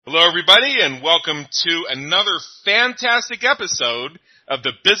Hello, everybody, and welcome to another fantastic episode of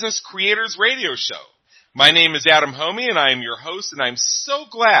the Business Creators Radio Show. My name is Adam Homey, and I am your host, and I'm so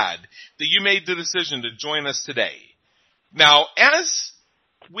glad that you made the decision to join us today. Now, as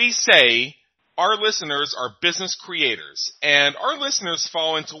we say, our listeners are business creators, and our listeners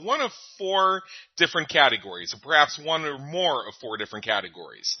fall into one of four different categories, or perhaps one or more of four different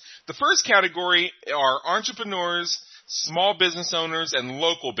categories. The first category are entrepreneurs, small business owners, and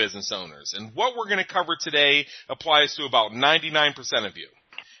local business owners. And what we're going to cover today applies to about 99% of you.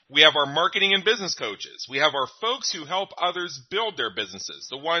 We have our marketing and business coaches. We have our folks who help others build their businesses,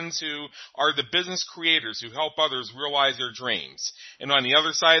 the ones who are the business creators who help others realize their dreams. And on the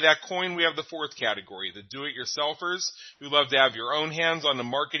other side of that coin, we have the fourth category, the do-it-yourselfers who love to have your own hands on the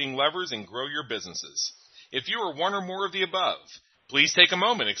marketing levers and grow your businesses. If you are one or more of the above, please take a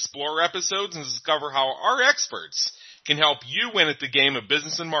moment, explore episodes, and discover how our experts can help you win at the game of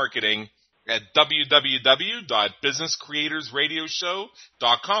business and marketing at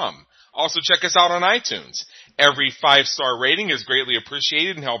www.businesscreatorsradioshow.com. Also check us out on iTunes. Every 5-star rating is greatly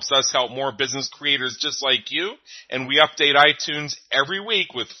appreciated and helps us help more business creators just like you. And we update iTunes every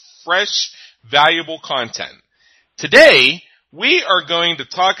week with fresh, valuable content. Today, we are going to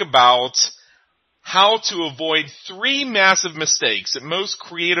talk about how to avoid 3 massive mistakes that most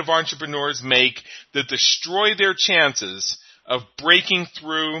creative entrepreneurs make that destroy their chances of breaking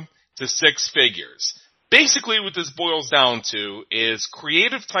through to 6 figures. Basically, what this boils down to is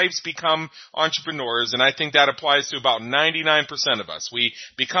creative types become entrepreneurs, and I think that applies to about 99% of us. We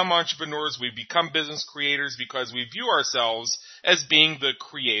become entrepreneurs, we become business creators because we view ourselves as being the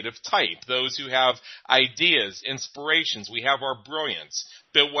creative type, those who have ideas, inspirations, we have our brilliance.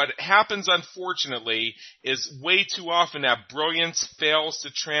 But what happens, unfortunately, is way too often that brilliance fails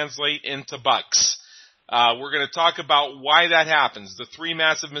to translate into bucks. We're going to talk about why that happens, the 3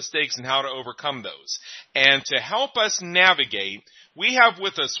 massive mistakes and how to overcome those. And to help us navigate, we have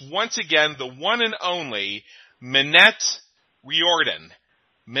with us once again the one and only Minette Riordan.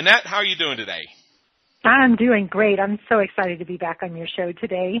 Minette, how are you doing today? I'm doing great. I'm so excited to be back on your show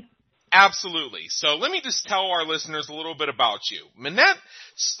today. Absolutely. So let me just tell our listeners a little bit about you. Minette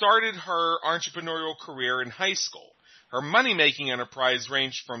started her entrepreneurial career in high school. Her money-making enterprise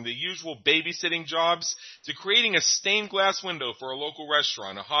ranged from the usual babysitting jobs to creating a stained glass window for a local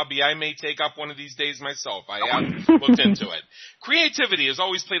restaurant, a hobby I may take up one of these days myself. I have looked into it. Creativity has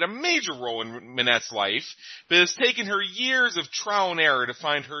always played a major role in Minette's life, but it has taken her years of trial and error to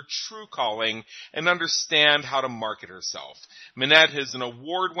find her true calling and understand how to market herself. Minette is an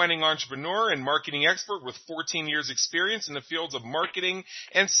award-winning entrepreneur and marketing expert with 14 years experience in the fields of marketing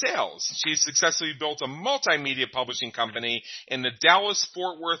and sales. She's successfully built a multimedia publishing company in the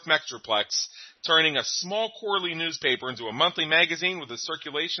Dallas-Fort Worth Metroplex, turning a small quarterly newspaper into a monthly magazine with a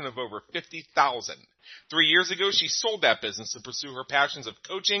circulation of over 50,000. 3 years ago, she sold that business to pursue her passions of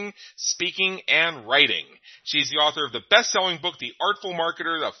coaching, speaking, and writing. She's the author of the best-selling book, The Artful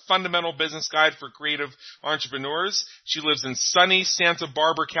Marketer, a fundamental business guide for creative entrepreneurs. She lives in sunny Santa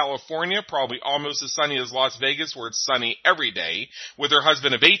Barbara, California, probably almost as sunny as Las Vegas, where it's sunny every day, with her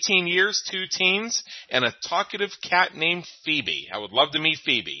husband of 18 years, 2 teens, and a talkative cat named Phoebe. I would love to meet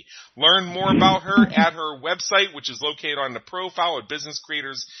Phoebe. Learn more about her at her website, which is located on the profile at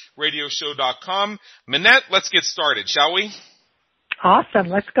businesscreatorsradioshow.com. Minette, let's get started, shall we? Awesome.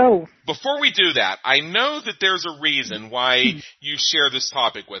 Let's go. Before we do that, I know that there's a reason why you share this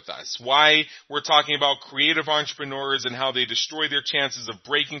topic with us, why we're talking about creative entrepreneurs and how they destroy their chances of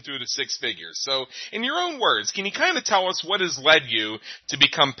breaking through to 6 figures. So, in your own words, can you kind of tell us what has led you to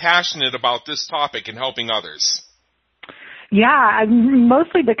become passionate about this topic and helping others? Yeah,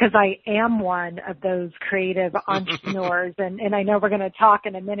 mostly because I am one of those creative entrepreneurs, and I know we're going to talk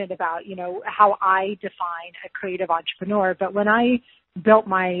in a minute about, how I define a creative entrepreneur, but when I built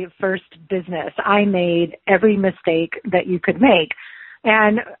my first business, I made every mistake that you could make.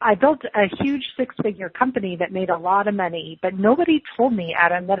 And I built a huge 6-figure company that made a lot of money, but nobody told me,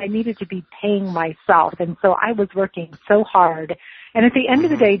 Adam, that I needed to be paying myself. And so I was working so hard, and at the end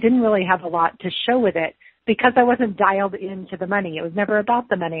of the day, didn't really have a lot to show with it, because I wasn't dialed into the money. It was never about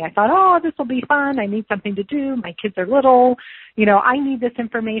the money. I thought, this will be fun. I need something to do. My kids are little. I need this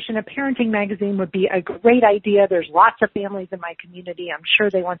information. A parenting magazine would be a great idea. There's lots of families in my community. I'm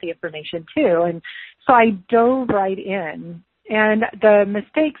sure they want the information too. And so I dove right in. And the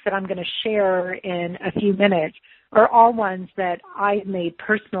mistakes that I'm going to share in a few minutes are all ones that I've made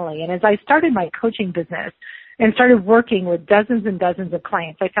personally. And as I started my coaching business, and started working with dozens and dozens of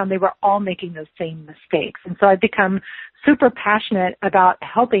clients, I found they were all making those same mistakes. And so I've become super passionate about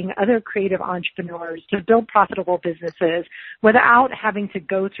helping other creative entrepreneurs to build profitable businesses without having to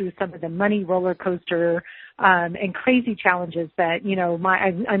go through some of the money roller coaster and crazy challenges that, you know,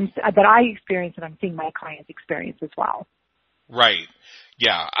 that I experience and I'm seeing my clients experience as well. Right.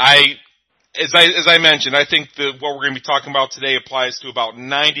 Yeah. As I mentioned, I think that what we're going to be talking about today applies to about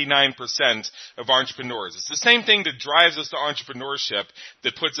 99% of entrepreneurs. It's the same thing that drives us to entrepreneurship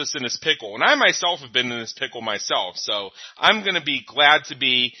that puts us in this pickle. And I myself have been in this pickle myself. So I'm going to be glad to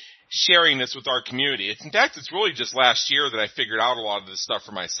be sharing this with our community. In fact, it's really just last year that I figured out a lot of this stuff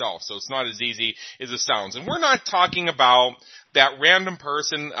for myself. So it's not as easy as it sounds. And we're not talking about that random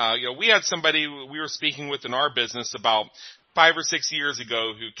person. We had somebody we were speaking with in our business about 5 or 6 years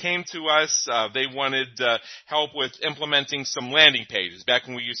ago who came to us. They wanted help with implementing some landing pages back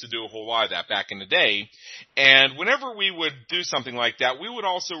when we used to do a whole lot of that back in the day. And whenever we would do something like that, we would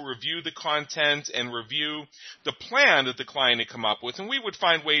also review the content and review the plan that the client had come up with, and we would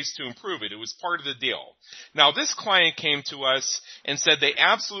find ways to improve it. It was part of the deal. Now, this client came to us and said they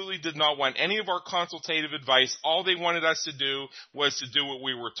absolutely did not want any of our consultative advice. All they wanted us to do was to do what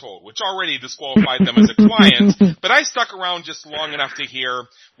we were told, which already disqualified them as a client. But I stuck around just long enough to hear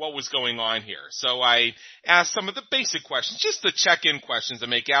what was going on here. So I asked some of the basic questions, just the check-in questions to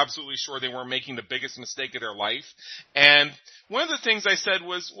make absolutely sure they weren't making the biggest mistake of their life. And one of the things I said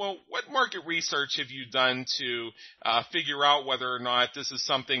was, well, what market research have you done to figure out whether or not this is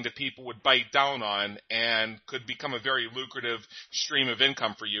something that people would bite down on and could become a very lucrative stream of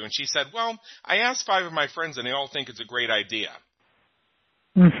income for you? And she said, well, I asked 5 of my friends and they all think it's a great idea.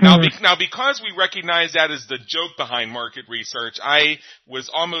 Mm-hmm. Now, because we recognize that as the joke behind market research, I was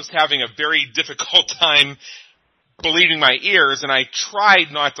almost having a very difficult time believing my ears, and I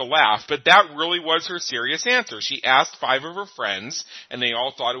tried not to laugh, but that really was her serious answer. She asked 5 of her friends, and they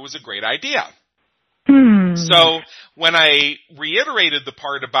all thought it was a great idea. So when I reiterated the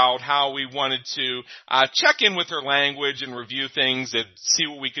part about how we wanted to check in with her language and review things and see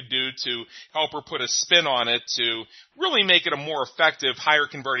what we could do to help her put a spin on it to really make it a more effective, higher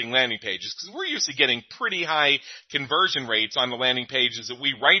converting landing pages, because we're used to getting pretty high conversion rates on the landing pages that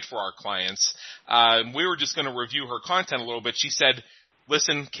we write for our clients. We were just going to review her content a little bit. She said,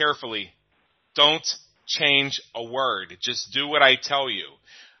 listen carefully. Don't change a word. Just do what I tell you.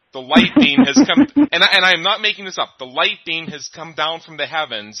 The light beam has come, and I'm not making this up, the light beam has come down from the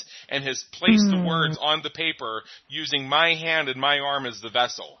heavens and has placed the words on the paper using my hand and my arm as the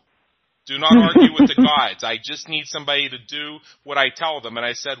vessel. Do not argue with the gods. I just need somebody to do what I tell them. And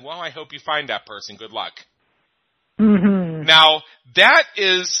I said, well, I hope you find that person. Good luck. Mm-hmm. Now, that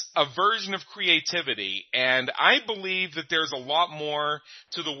is a version of creativity, and I believe that there's a lot more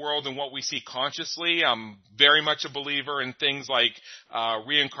to the world than what we see consciously. I'm very much a believer in things like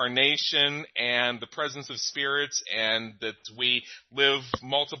reincarnation and the presence of spirits, and that we live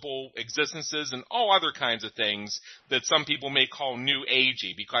multiple existences and all other kinds of things that some people may call new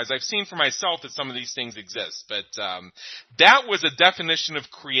agey, because I've seen for myself that some of these things exist. But that was a definition of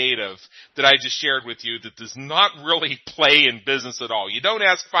creative that I just shared with you that does not really play in business at all. You don't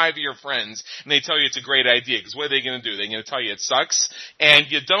ask 5 of your friends and they tell you it's a great idea, because what are they going to do? They're going to tell you it sucks. And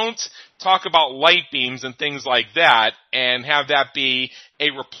you don't talk about light beams and things like that and have that be a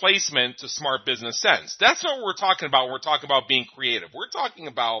replacement to smart business sense. That's not what we're talking about when we're talking about being creative. We're talking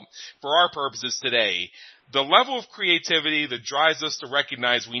about, for our purposes today, the level of creativity that drives us to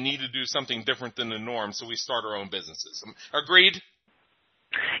recognize we need to do something different than the norm, so we start our own businesses. Agreed?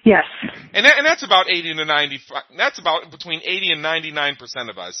 Yes. And that's about 80 to 95, that's about between 80 and 99%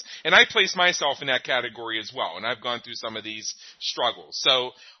 of us. And I place myself in that category as well. And I've gone through some of these struggles.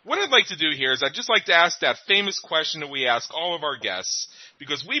 So what I'd like to do here is I'd just like to ask that famous question that we ask all of our guests,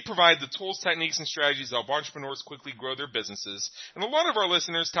 because we provide the tools, techniques, and strategies to help entrepreneurs quickly grow their businesses. And a lot of our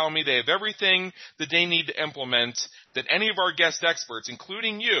listeners tell me they have everything that they need to implement that any of our guest experts,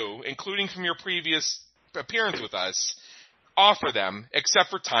 including you, including from your previous appearance with us, offer them, except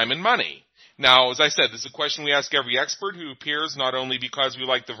for time and money. Now, as I said, this is a question we ask every expert who appears, not only because we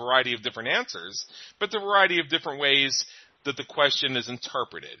like the variety of different answers, but the variety of different ways that the question is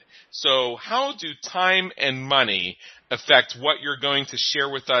interpreted. So how do time and money affect what you're going to share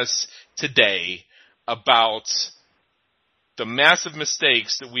with us today about the massive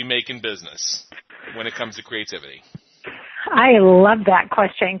mistakes that we make in business when it comes to creativity? I love that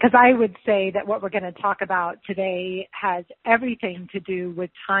question, because I would say that what we're going to talk about today has everything to do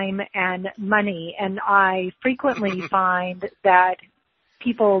with time and money. And I frequently find that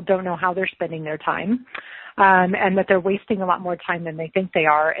people don't know how they're spending their time. and that they're wasting a lot more time than they think they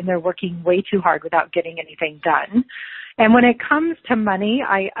are, and they're working way too hard without getting anything done. And when it comes to money,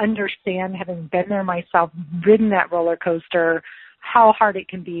 I understand, having been there myself, ridden that roller coaster, how hard it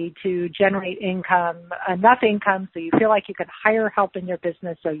can be to generate income, enough income so you feel like you can hire help in your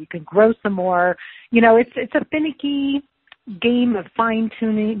business so you can grow some more. You know, it's a finicky game of fine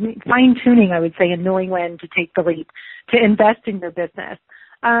tuning, I would say, and knowing when to take the leap to invest in your business.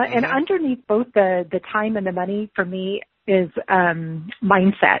 And underneath both the time and the money, for me, is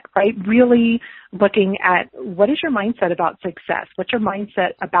mindset, right? Really looking at what is your mindset about success? What's your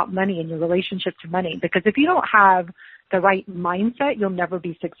mindset about money and your relationship to money? Because if you don't have the right mindset, you'll never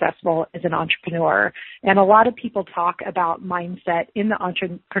be successful as an entrepreneur. And a lot of people talk about mindset in the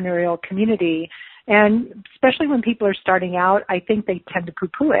entrepreneurial community. And especially when people are starting out, I think they tend to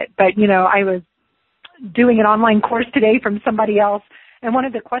poo-poo it. But, you know, I was doing an online course today from somebody else, and one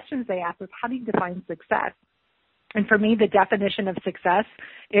of the questions they asked was, how do you define success? And for me, the definition of success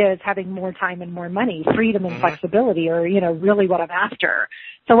is having more time and more money, freedom and flexibility, or, you know, really what I'm after.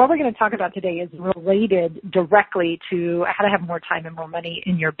 So what we're going to talk about today is related directly to how to have more time and more money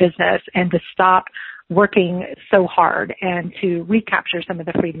in your business and to stop working so hard and to recapture some of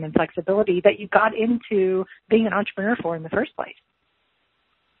the freedom and flexibility that you got into being an entrepreneur for in the first place.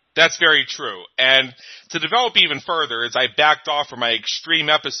 That's very true. And to develop even further, as I backed off from my extreme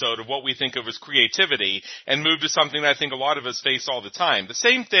episode of what we think of as creativity and moved to something that I think a lot of us face all the time. The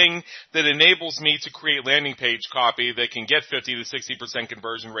same thing that enables me to create landing page copy that can get 50 to 60%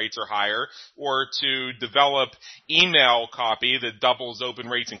 conversion rates or higher, or to develop email copy that doubles open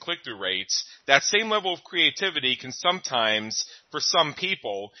rates and click-through rates, that same level of creativity can sometimes, for some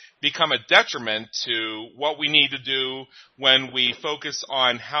people, become a detriment to what we need to do when we focus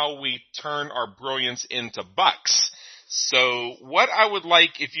on how we turn our brilliance into bucks. So what I would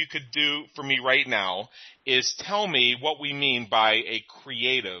like if you could do for me right now is tell me what we mean by a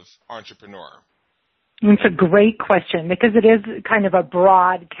creative entrepreneur. It's a great question because it is kind of a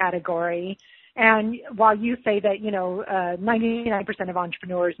broad category. And while you say that, you know, 99% of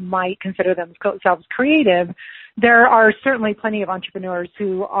entrepreneurs might consider themselves creative, there are certainly plenty of entrepreneurs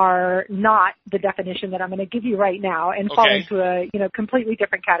who are not the definition that I'm going to give you right now and fall into a, you know, completely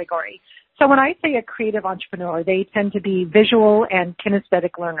different category. So when I say a creative entrepreneur, they tend to be visual and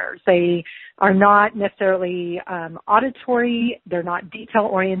kinesthetic learners. They are not necessarily auditory. They're not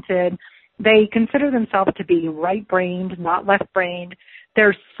detail-oriented. They consider themselves to be right-brained, not left-brained.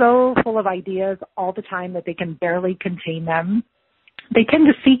 They're so full of ideas all the time that they can barely contain them. They tend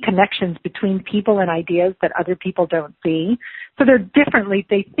to see connections between people and ideas that other people don't see. So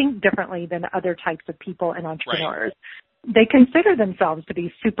they think differently than other types of people and entrepreneurs. Right. They consider themselves to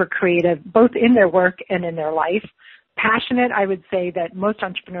be super creative, both in their work and in their life. Passionate, I would say that most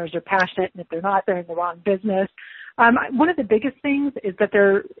entrepreneurs are passionate, and if they're not, they're in the wrong business. One of the biggest things is that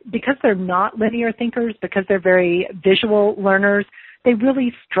because they're not linear thinkers, because they're very visual learners, they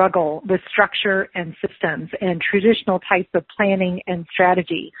really struggle with structure and systems and traditional types of planning and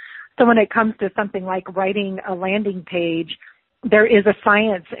strategy. So when it comes to something like writing a landing page, there is a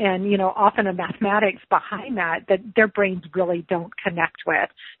science and, you know, often a mathematics behind that their brains really don't connect with.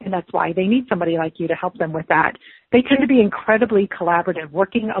 And that's why they need somebody like you to help them with that. They tend to be incredibly collaborative.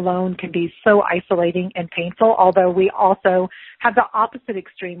 Working alone can be so isolating and painful, although we also have the opposite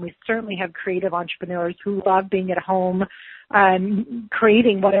extreme. We certainly have creative entrepreneurs who love being at home,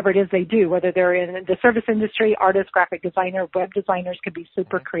 creating whatever it is they do, whether they're in the service industry, artists, graphic designer, web designers can be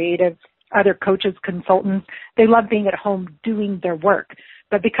super creative, other coaches, consultants. They love being at home doing their work.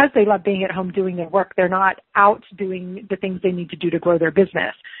 But because they love being at home doing their work, they're not out doing the things they need to do to grow their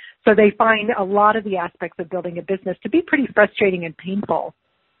business. So they find a lot of the aspects of building a business to be pretty frustrating and painful.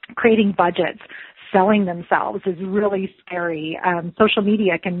 Creating budgets, selling themselves is really scary. Social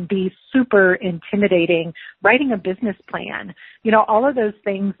media can be super intimidating. Writing a business plan, you know, all of those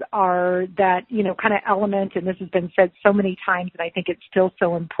things are that, you know, kind of element, and this has been said so many times, and I think it's still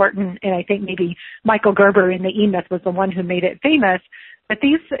so important. And I think maybe Michael Gerber in the E-Myth was the one who made it famous. But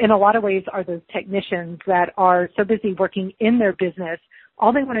these, in a lot of ways, are those technicians that are so busy working in their business.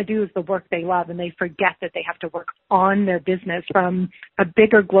 All they want to do is the work they love, and they forget that they have to work on their business from a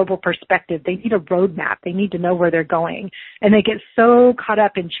bigger global perspective. They need a roadmap. They need to know where they're going. And they get so caught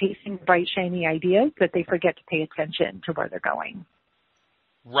up in chasing bright, shiny ideas that they forget to pay attention to where they're going.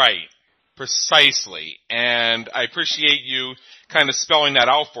 Right. Precisely. And I appreciate you kind of spelling that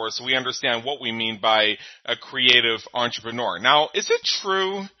out for us so we understand what we mean by a creative entrepreneur. Now, is it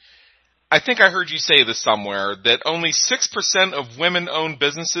true, I think I heard you say this somewhere, that only 6% of women-owned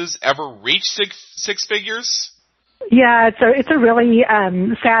businesses ever reach six figures? Yeah, it's a really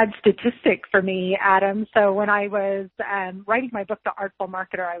sad statistic for me, Adam. So when I was writing my book, The Artful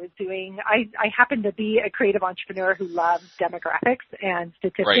Marketer, I happen to be a creative entrepreneur who loves demographics and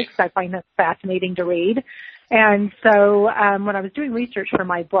Right. statistics. I find that fascinating to read. And so when I was doing research for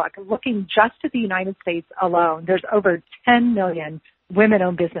my book, looking just at the United States alone, there's over 10 million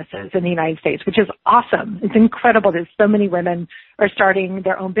women-owned businesses in the United States, which is awesome. It's incredible that so many women are starting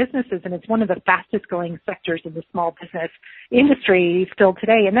their own businesses, and it's one of the fastest growing sectors in the small business industry still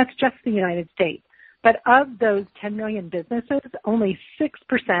today, and that's just the United States. But of those 10 million businesses, only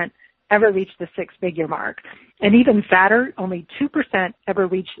 6% ever reach the six-figure mark. And even sadder, only 2% ever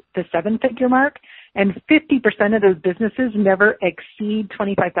reach the seven-figure mark, and 50% of those businesses never exceed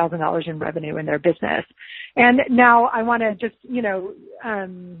 $25,000 in revenue in their business. And now I want to just,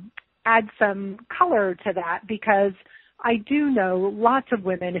 add some color to that, because I do know lots of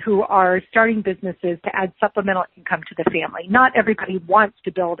women who are starting businesses to add supplemental income to the family. Not everybody wants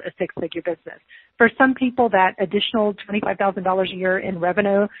to build a six-figure business. For some people, that additional $25,000 a year in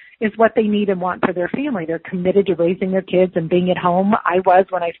revenue is what they need and want for their family. They're committed to raising their kids and being at home. I was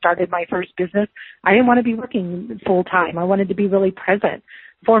when I started my first business. I didn't want to be working full-time. I wanted to be really present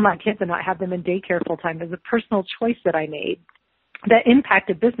for my kids and not have them in daycare full-time. It was a personal choice that I made that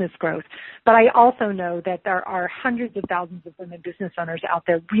impacted business growth. But I also know that there are hundreds of thousands of women business owners out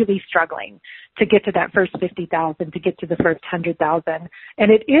there really struggling to get to that first 50,000, to get to the first 100,000.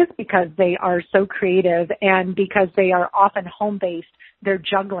 And it is because they are so creative, and because they are often home-based. They're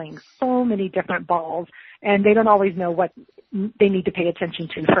juggling so many different balls, and they don't always know what they need to pay attention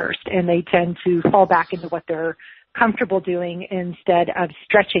to first. And they tend to fall back into what they're comfortable doing instead of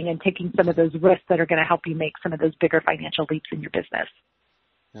stretching and taking some of those risks that are going to help you make some of those bigger financial leaps in your business.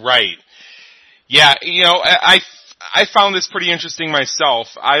 Right. Yeah, I found this pretty interesting myself.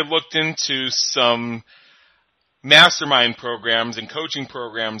 I looked into some mastermind programs and coaching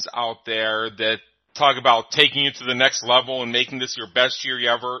programs out there that talk about taking you to the next level and making this your best year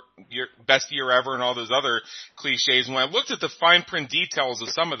ever, and all those other cliches. And when I looked at the fine print details of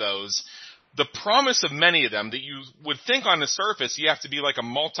some of those, the promise of many of them that you would think on the surface you have to be like a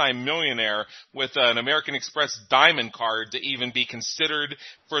multi-millionaire with an American Express Diamond card to even be considered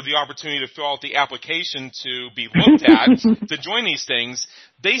for the opportunity to fill out the application to be looked at to join these things.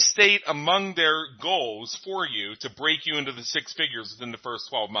 They state among their goals for you to break you into the six figures within the first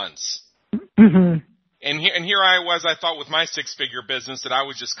 12 months. Mm-hmm. And here I was, I thought with my six-figure business that I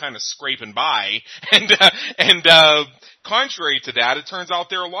was just kind of scraping by. And contrary to that, it turns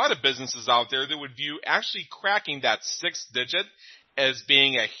out there are a lot of businesses out there that would view actually cracking that sixth digit as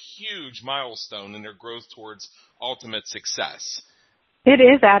being a huge milestone in their growth towards ultimate success. It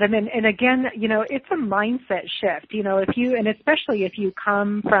is, Adam. And again, it's a mindset shift. Especially if you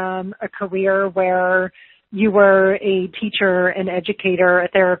come from a career where you were a teacher, an educator, a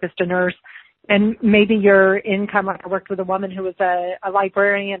therapist, a nurse, and maybe your income, like I worked with a woman who was a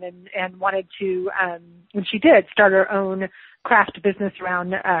librarian and wanted to, when she did start her own craft business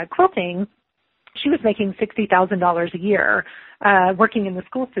around quilting, she was making $60,000 a year, working in the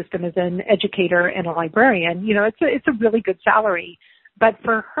school system as an educator and a librarian. It's a really good salary. But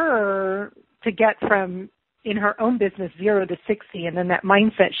for her to get from, in her own business, 0 to 60, and then that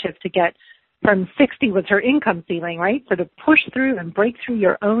mindset shift to get from 60 was her income ceiling, right? So to push through and break through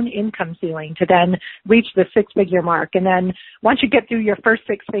your own income ceiling to then reach the six-figure mark. And then once you get through your first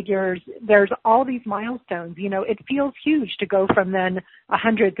six figures, there's all these milestones. It feels huge to go from then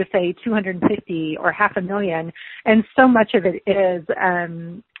 100 to, say, 250 or 500,000. And so much of it is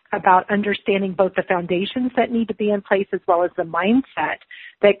about understanding both the foundations that need to be in place as well as the mindset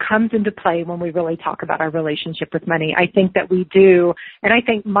that comes into play when we really talk about our relationship with money. I think that we do, and I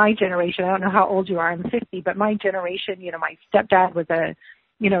think my generation, I don't know how old you are, I'm 50, but my generation, my stepdad was a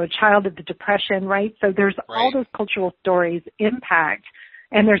child of the Depression, right? So there's all those cultural stories impact.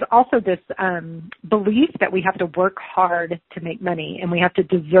 And there's also this belief that we have to work hard to make money and we have to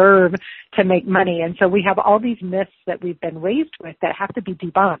deserve to make money. And so we have all these myths that we've been raised with that have to be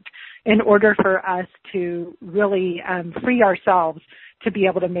debunked in order for us to really free ourselves to be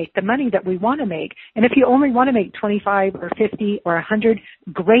able to make the money that we want to make. And if you only want to make 25 or 50 or 100,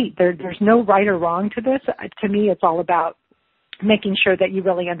 great. There's no right or wrong to this. To me, it's all about making sure that you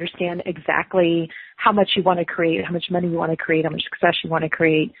really understand exactly how much you want to create, how much money you want to create, how much success you want to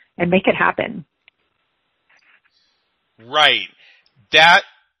create, and make it happen. Right. That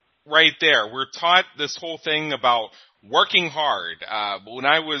right there. We're taught this whole thing about working hard. When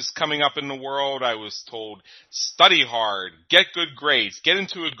I was coming up in the world, I was told, study hard, get good grades, get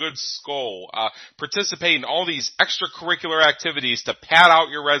into a good school, participate in all these extracurricular activities to pad out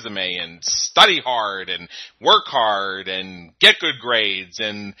your resume, and study hard and work hard and get good grades,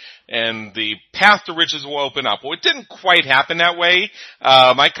 and the path to riches will open up. Well, it didn't quite happen that way.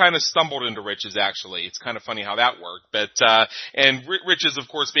 I kind of stumbled into riches, actually. It's kind of funny how that worked. But and riches, of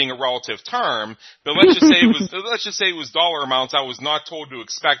course, being a relative term, but let's just say it was dollar amounts I was not told to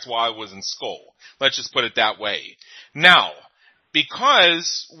expect while I was in school. Let's just put it that way. Now,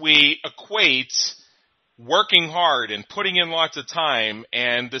 because we equate working hard and putting in lots of time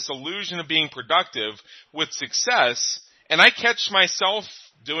and this illusion of being productive with success, and I catch myself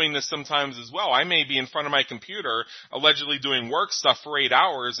doing this sometimes as well. I may be in front of my computer allegedly doing work stuff for 8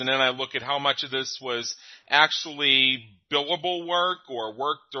 hours, and then I look at how much of this was actually billable work or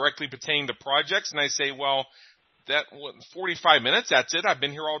work directly pertaining to projects, and I say, well, 45 minutes, that's it. I've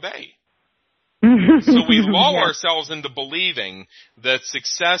been here all day. So we lull ourselves into believing that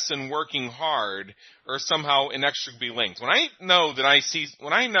success and working hard are somehow inextricably linked. When I know that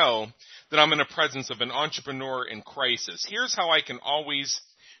I'm in the presence of an entrepreneur in crisis, here's how I can always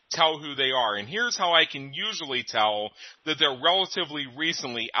tell who they are. And here's how I can usually tell that they're relatively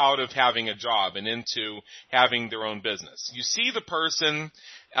recently out of having a job and into having their own business. You see the person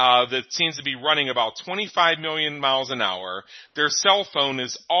that seems to be running about 25 million miles an hour. Their cell phone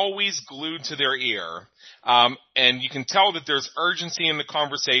is always glued to their ear. And you can tell that there's urgency in the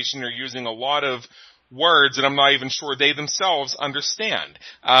conversation. They're using a lot of words that I'm not even sure they themselves understand.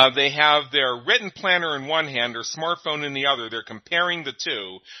 They have their written planner in one hand, their smartphone in the other. They're comparing the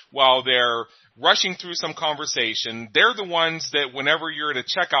two while they're rushing through some conversation. They're the ones that whenever you're at a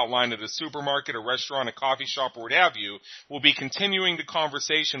checkout line at a supermarket, a restaurant, a coffee shop, or what have you, will be continuing the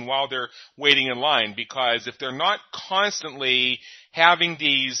conversation while they're waiting in line, because if they're not constantly having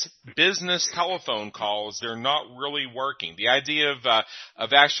these business telephone calls, they're not really working. The idea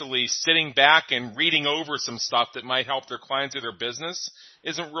of actually sitting back and reading over some stuff that might help their clients or their business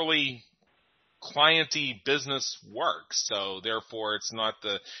isn't really clienty business work. So therefore it's not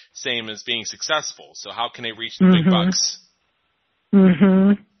the same as being successful. So how can they reach the big bucks?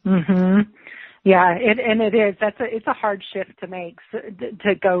 Yeah, it is. It's a hard shift to make,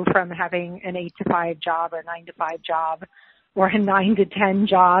 to go from having an 8 to 5 job, a 9 to 5 job, or a 9 to 10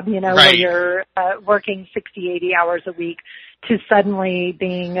 job, right, where you're working 60, 80 hours a week, to suddenly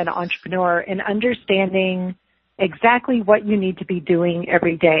being an entrepreneur and understanding exactly what you need to be doing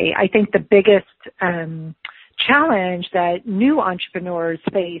every day. I think the biggest challenge that new entrepreneurs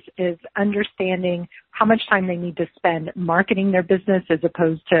face is understanding how much time they need to spend marketing their business as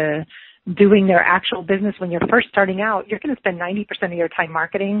opposed to doing their actual business. When you're first starting out, you're going to spend 90% of your time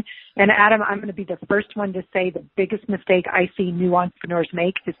marketing. And Adam, I'm going to be the first one to say the biggest mistake I see new entrepreneurs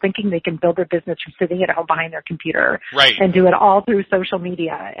make is thinking they can build their business from sitting at home behind their computer, right, and do it all through social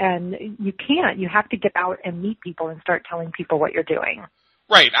media. And you can't. You have to get out and meet people and start telling people what you're doing.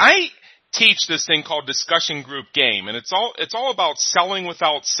 Right. I teach this thing called discussion group game, and it's all about selling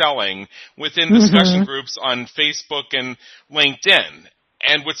without selling within discussion groups on Facebook and LinkedIn.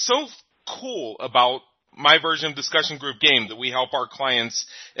 And what's so cool about my version of discussion group game that we help our clients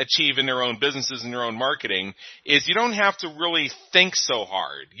achieve in their own businesses and their own marketing is you don't have to really think so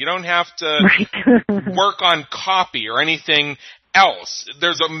hard. You don't have to work on copy or anything else.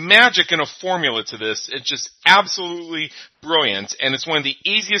 There's a magic and a formula to this. It's just absolutely brilliant, and it's one of the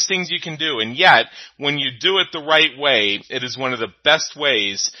easiest things you can do. And yet, when you do it the right way, it is one of the best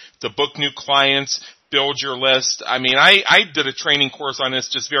ways to book new clients, build your list. I mean, I did a training course on this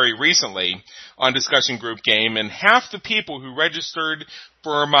just very recently on Discussion Group Game, and half the people who registered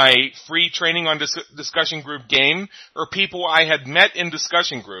for my free training on Discussion Group Game are people I had met in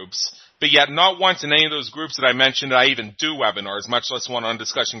discussion groups, but yet not once in any of those groups that I mentioned I even do webinars, much less one on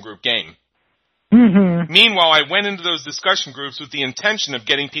Discussion Group Game. Meanwhile, I went into those discussion groups with the intention of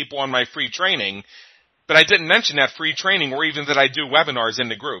getting people on my free training, but I didn't mention that free training or even that I do webinars in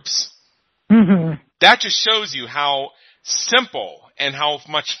the groups. That just shows you how simple and how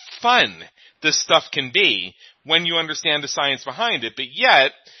much fun this stuff can be when you understand the science behind it. But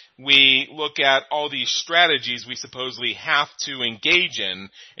yet, we look at all these strategies we supposedly have to engage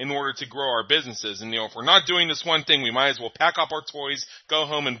in order to grow our businesses. And, if we're not doing this one thing, we might as well pack up our toys, go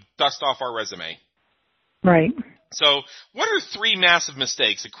home, and dust off our resume. Right. So what are 3 massive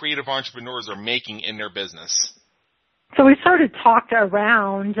mistakes that creative entrepreneurs are making in their business? So we sort of talked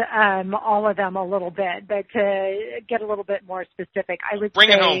around all of them a little bit, but to get a little bit more specific, I would Bring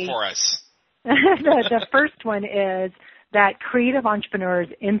say it home for us. the first one is that creative entrepreneurs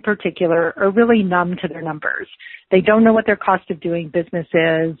in particular are really numb to their numbers. They don't know what their cost of doing business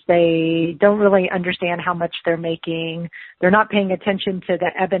is. They don't really understand how much they're making. They're not paying attention to the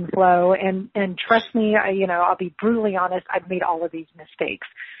ebb and flow. And trust me, I'll be brutally honest, I've made all of these mistakes.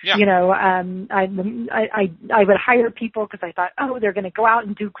 Yeah. I would hire people because I thought, they're going to go out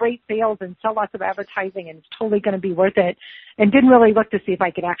and do great sales and sell lots of advertising and it's totally going to be worth it, and didn't really look to see if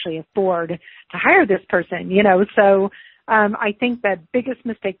I could actually afford to hire this person, So I think the biggest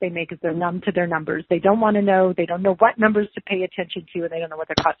mistake they make is they're numb to their numbers. They don't want to know. They don't know what numbers to pay attention to, and they don't know what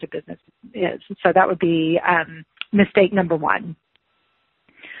their cost of business is. So that would be mistake number one.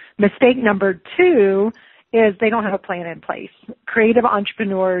 Mistake number two is they don't have a plan in place. Creative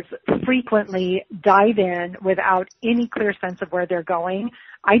entrepreneurs frequently dive in without any clear sense of where they're going.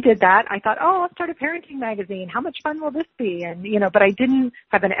 I did that. I thought, I'll start a parenting magazine. How much fun will this be? And, but I didn't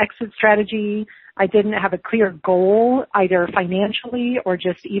have an exit strategy. I didn't have a clear goal, either financially or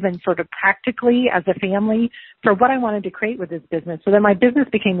just even sort of practically as a family for what I wanted to create with this business. So then my business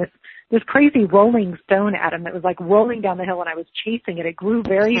became this crazy rolling stone, Adam, that was like rolling down the hill and I was chasing it. It grew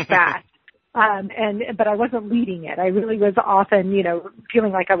very fast. But I wasn't leading it. I really was often,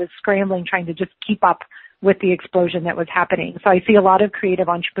 feeling like I was scrambling, trying to just keep up with the explosion that was happening. So I see a lot of creative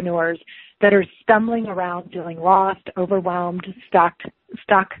entrepreneurs that are stumbling around, feeling lost, overwhelmed, stuck,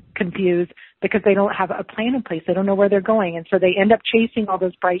 confused, because they don't have a plan in place. They don't know where they're going. And so they end up chasing all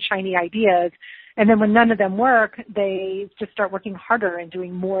those bright, shiny ideas. And then when none of them work, they just start working harder and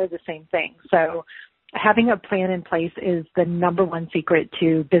doing more of the same thing. So having a plan in place is the number one secret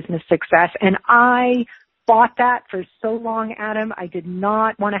to business success. And I fought that for so long, Adam. I did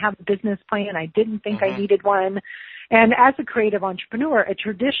not want to have a business plan. I didn't think I needed one. And as a creative entrepreneur, a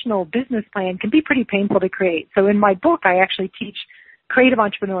traditional business plan can be pretty painful to create. So in my book, I actually teach creative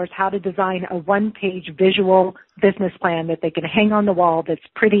entrepreneurs how to design a one-page visual business plan that they can hang on the wall, that's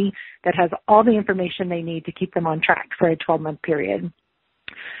pretty, that has all the information they need to keep them on track for a 12-month period.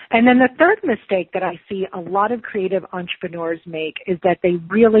 And then the third mistake that I see a lot of creative entrepreneurs make is that they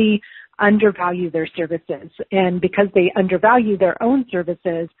really undervalue their services. And because they undervalue their own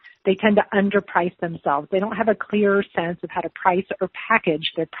services, they tend to underprice themselves. They don't have a clear sense of how to price or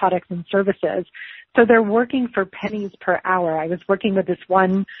package their products and services. So they're working for pennies per hour. I was working with this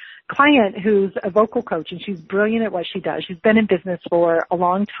one client who's a vocal coach, and she's brilliant at what she does. She's been in business for a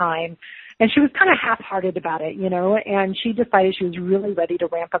long time. And she was kind of half-hearted about it, and she decided she was really ready to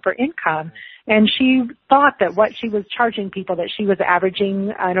ramp up her income. And she thought that what she was charging people, that she was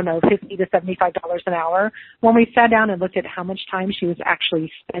averaging, $50 to $75 an hour. When we sat down and looked at how much time she was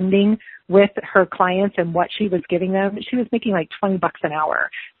actually spending with her clients and what she was giving them, she was making like $20 an hour.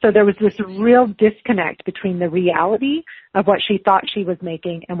 So there was this real disconnect between the reality of what she thought she was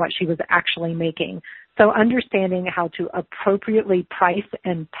making and what she was actually making. So understanding how to appropriately price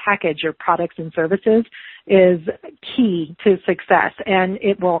and package your products and services is key to success. And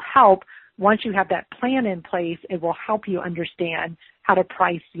it will help, once you have that plan in place, it will help you understand how to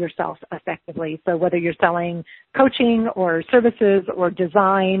price yourself effectively. So whether you're selling coaching or services or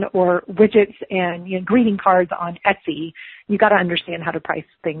design or widgets and greeting cards on Etsy, you got to understand how to price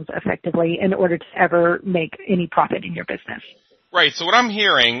things effectively in order to ever make any profit in your business. Right. So what I'm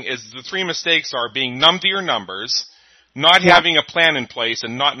hearing is the three mistakes are being numb to your numbers, not having a plan in place,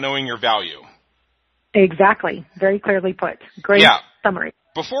 and not knowing your value. Exactly. Very clearly put. Great summary.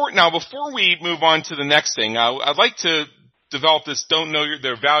 Before we move on to the next thing, I'd like to develop this don't know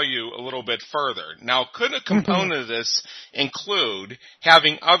their value a little bit further. Now, could a component of this include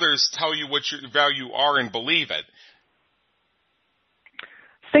having others tell you what your value are and believe it?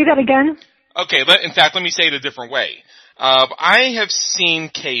 Say that again. Okay. In fact, let me say it a different way. I have seen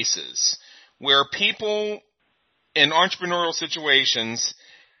cases where people in entrepreneurial situations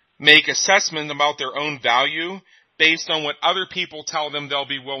make assessment about their own value based on what other people tell them they'll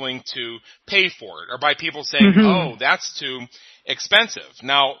be willing to pay for it, or by people saying, oh, that's too expensive.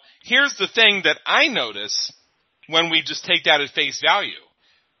 Now, here's the thing that I notice when we just take that at face value.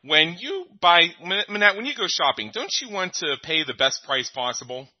 When you buy, Manette, when you go shopping, don't you want to pay the best price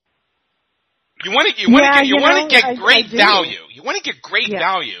possible? You want to get great value. You want to get great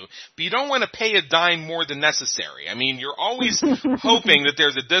value, but you don't want to pay a dime more than necessary. I mean, you're always hoping that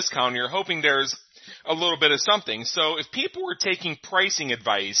there's a discount. You're hoping there's a little bit of something. So if people were taking pricing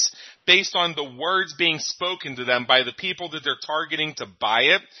advice based on the words being spoken to them by the people that they're targeting to buy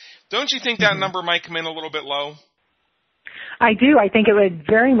it, don't you think that number might come in a little bit low? I do. I think it would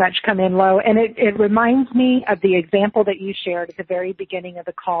very much come in low. And it reminds me of the example that you shared at the very beginning of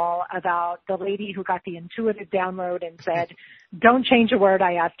the call about the lady who got the intuitive download and said, don't change a word.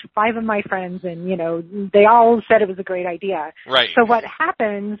 I asked 5 of my friends and, they all said it was a great idea. Right. So what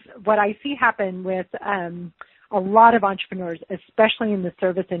I see happen with a lot of entrepreneurs, especially in the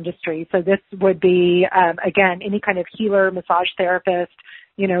service industry, so this would be, again, any kind of healer, massage therapist,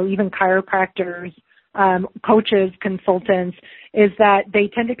 even chiropractors, coaches, consultants, is that they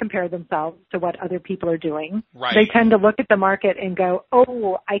tend to compare themselves to what other people are doing. Right. They tend to look at the market and go,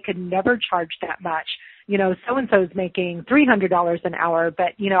 oh, I could never charge that much. So-and-so is making $300 an hour,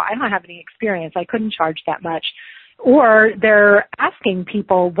 but, I don't have any experience. I couldn't charge that much. Or they're asking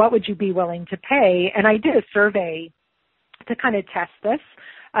people, what would you be willing to pay? And I did a survey to kind of test this,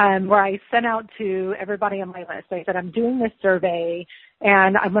 where I sent out to everybody on my list. I said, I'm doing this survey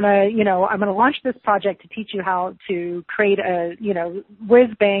and I'm going to launch this project to teach you how to create a,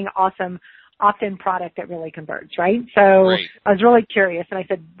 whiz-bang, awesome opt-in product that really converts, right? So right. I was really curious and I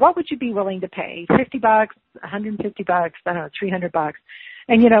said, what would you be willing to pay? $50, $150, I don't know, $300.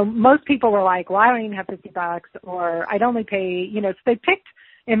 And, most people were like, well, I don't even have $50 or I'd only pay, so they picked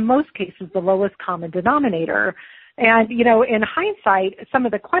in most cases the lowest common denominator. And, in hindsight, some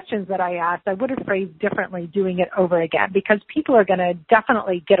of the questions that I asked, I would have phrased differently doing it over again because people are going to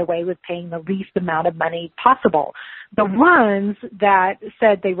definitely get away with paying the least amount of money possible. The ones that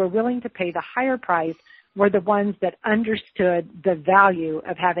said they were willing to pay the higher price were the ones that understood the value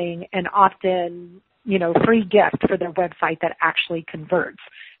of having an opt-in, free gift for their website that actually converts,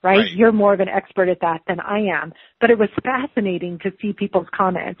 right? You're more of an expert at that than I am. But it was fascinating to see people's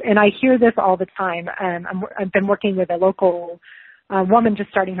comments. And I hear this all the time. I've been working with a local woman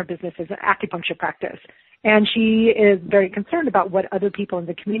just starting her business as an acupuncture practice. And she is very concerned about what other people in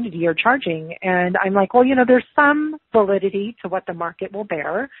the community are charging. And I'm like, well, there's some validity to what the market will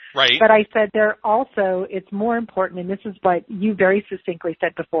bear. Right. But I said it's more important, and this is what you very succinctly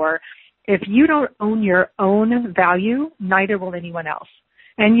said before, if you don't own your own value, neither will anyone else.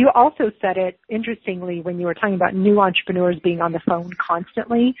 And you also said it interestingly when you were talking about new entrepreneurs being on the phone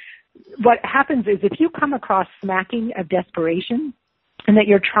constantly. What happens is if you come across smacking of desperation and that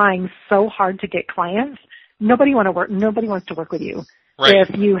you're trying so hard to get clients, nobody wants to work with you. Right.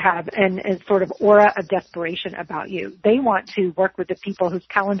 If you have a sort of aura of desperation about you. They want to work with the people whose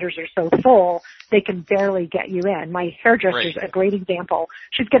calendars are so full they can barely get you in. My hairdresser's a great example.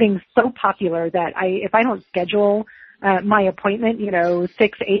 She's getting so popular that if I don't schedule my appointment,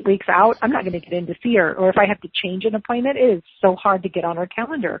 6-8 weeks out, I'm not going to get in to see her. Or if I have to change an appointment, it is so hard to get on her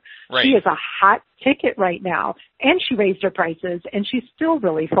calendar. Right. She is a hot ticket right now, and she raised her prices, and she's still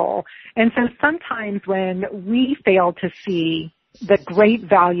really full. And so sometimes when we fail to see the great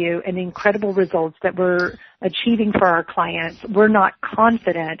value and incredible results that we're achieving for our clients, we're not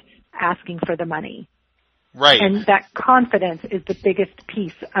confident asking for the money. Right. And that confidence is the biggest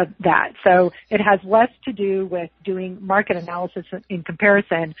piece of that. So it has less to do with doing market analysis in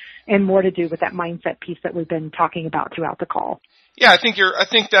comparison and more to do with that mindset piece that we've been talking about throughout the call. Yeah, I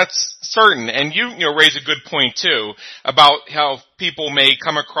think that's certain. And you raise a good point too about how people may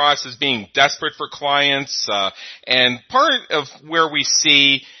come across as being desperate for clients. And part of where we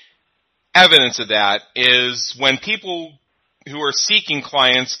see evidence of that is when people who are seeking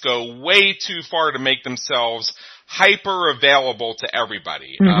clients go way too far to make themselves hyper available to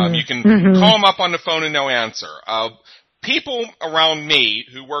everybody. Mm-hmm. You can call them up on the phone and no answer. People around me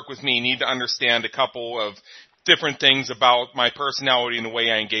who work with me need to understand a couple of different things about my personality and the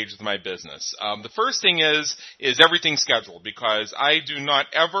way I engage with my business. The first thing is everything scheduled, because I do not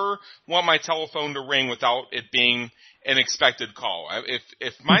ever want my telephone to ring without it being an expected call.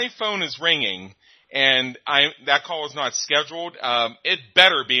 If my phone is ringing and that call is not scheduled, it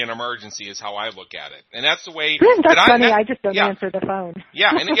better be an emergency is how I look at it. And that's the way that's funny. I just don't answer the phone.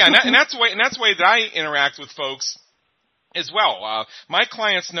 And that's the way that I interact with folks as well. My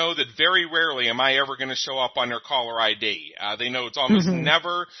clients know that very rarely am I ever going to show up on their caller ID. They know it's almost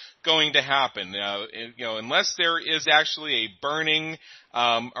never going to happen. Unless there is actually a burning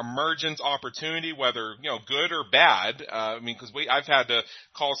emergent opportunity, whether good or bad. Because I've had to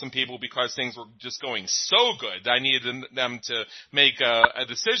call some people because things were just going so good that I needed them to make a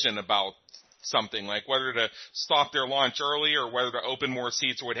decision about something, like whether to stop their launch early or whether to open more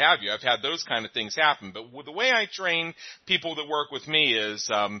seats or what have you. I've had those kind of things happen. But the way I train people that work with me is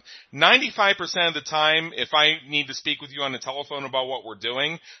 95% of the time, if I need to speak with you on the telephone about what we're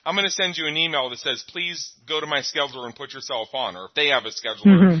doing, I'm going to send you an email that says, please go to my scheduler and put yourself on. Or if they have a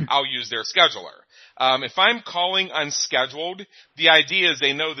scheduler, I'll use their scheduler. If I'm calling unscheduled, the idea is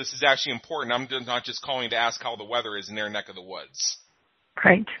they know this is actually important. I'm not just calling to ask how the weather is in their neck of the woods.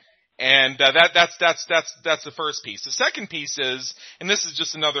 Right. And that's the first piece. The second piece is, and this is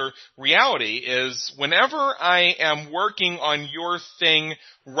just another reality, is whenever I am working on your thing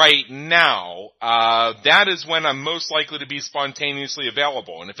right now, that is when I'm most likely to be spontaneously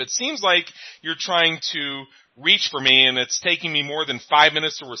available. And if it seems like you're trying to reach for me and it's taking me more than 5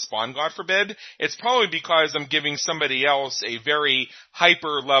 minutes to respond, God forbid, it's probably because I'm giving somebody else a very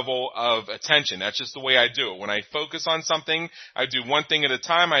hyper level of attention. That's just the way I do it. When I focus on something, I do one thing at a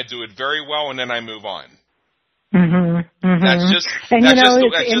time, I do it very well, and then I move on. That's just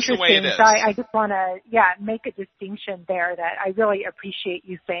the way it is. So I just want to, make a distinction there that I really appreciate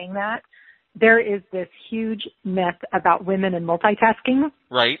you saying that. There is this huge myth about women and multitasking.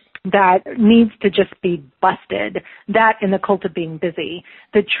 Right. That needs to just be busted. That in the cult of being busy.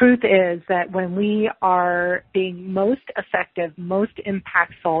 The truth is that when we are being most effective, most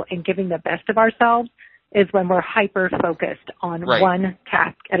impactful, and giving the best of ourselves is when we're hyper-focused on one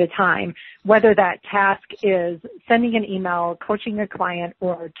task at a time. Whether that task is sending an email, coaching a client,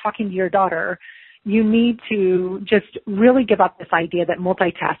 or talking to your daughter, you need to just really give up this idea that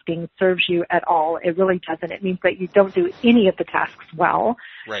multitasking serves you at all. It really doesn't. It means that you don't do any of the tasks well,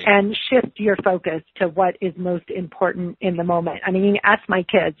 and shift your focus to what is most important in the moment. I mean, ask my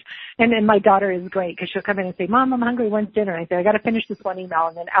kids, and my daughter is great because she'll come in and say, Mom, I'm hungry, when's dinner? And I say, I got to finish this one email,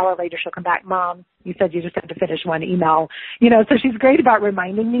 and then an hour later she'll come back, Mom, you said you just had to finish one email. So she's great about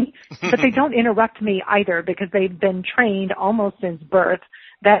reminding me, but they don't interrupt me either because they've been trained almost since birth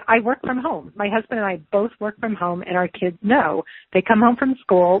that I work from home. My husband and I both work from home, and our kids know. They come home from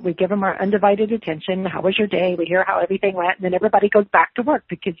school, we give them our undivided attention. How was your day? We hear how everything went, and then everybody goes back to work.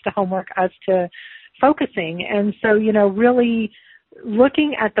 The kids to homework, us to focusing. And so, really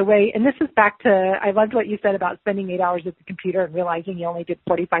looking at the way, and this is back to, I loved what you said about spending 8 hours at the computer and realizing you only did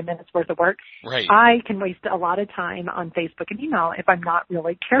 45 minutes worth of work. Right. I can waste a lot of time on Facebook and email if I'm not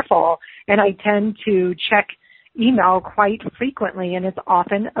really careful, and I tend to check email quite frequently, and it's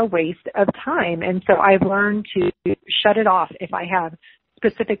often a waste of time. And so I've learned to shut it off if I have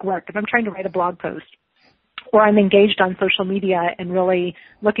specific work. If I'm trying to write a blog post, or I'm engaged on social media and really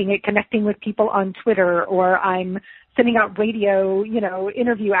looking at connecting with people on Twitter, or I'm sending out radio,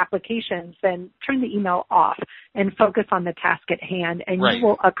 interview applications, then turn the email off and focus on the task at hand, and you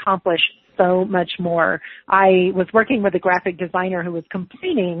will accomplish so much more. I was working with a graphic designer who was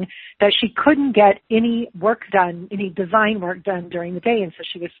complaining that she couldn't get any work done, any design work done during the day, and so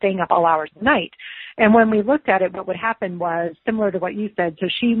she was staying up all hours of the night. And when we looked at it, what would happen was similar to what you said. So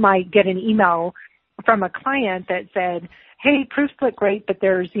she might get an email from a client that said, hey, proofs look great, but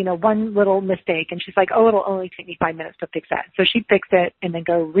there's, one little mistake. And she's like, oh, it'll only take me 5 minutes to fix that. So she'd fix it and then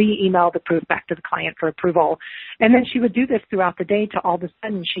go re-email the proof back to the client for approval. And then she would do this throughout the day till all of a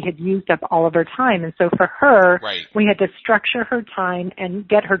sudden she had used up all of her time. And so for her, we had to structure her time and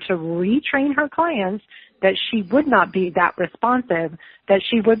get her to retrain her clients that she would not be that responsive, that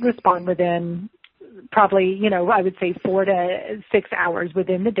she would respond within probably, I would say 4 to 6 hours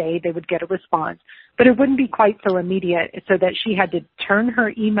within the day, they would get a response. But it wouldn't be quite so immediate, so that she had to turn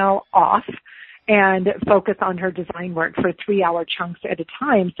her email off and focus on her design work for 3-hour chunks at a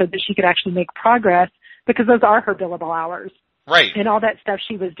time so that she could actually make progress, because those are her billable hours. Right. And all that stuff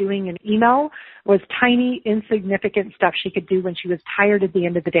she was doing in email was tiny, insignificant stuff she could do when she was tired at the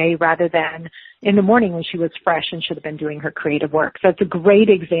end of the day rather than in the morning when she was fresh and should have been doing her creative work. So it's a great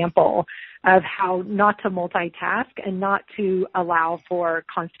example of how not to multitask and not to allow for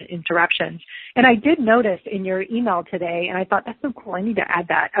constant interruptions. And I did notice in your email today, and I thought, that's so cool, I need to add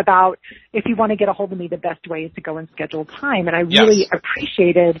that, about if you want to get a hold of me, the best way is to go and schedule time. And I really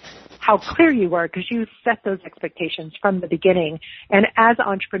appreciated how clear you were, because you set those expectations from the beginning. And as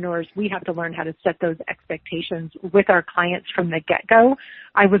entrepreneurs, we have to learn how to set those expectations with our clients from the get-go.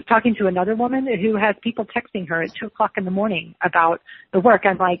 I was talking to another woman who has people texting her at 2 o'clock in the morning about the work.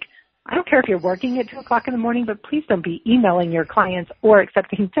 I'm like, I don't care if you're working at 2 o'clock in the morning, but please don't be emailing your clients or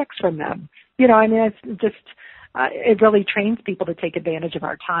accepting texts from them. It's just, it really trains people to take advantage of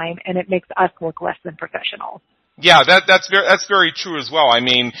our time, and it makes us look less than professional. Yeah, that's very true as well. I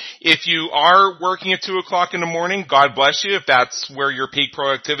mean, if you are working at 2:00 in the morning, God bless you if that's where your peak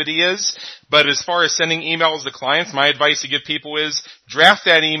productivity is. But as far as sending emails to clients, my advice to give people is draft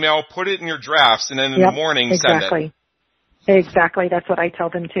that email, put it in your drafts, and then in the morning send it. Exactly. That's what I tell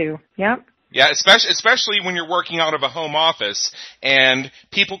them too. Yep. Yeah, especially when you're working out of a home office and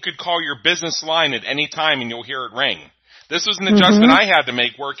people could call your business line at any time and you'll hear it ring. This was an adjustment I had to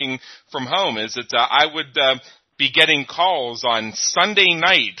make working from home, is that I would be getting calls on Sunday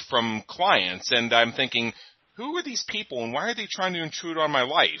night from clients, and I'm thinking, who are these people and why are they trying to intrude on my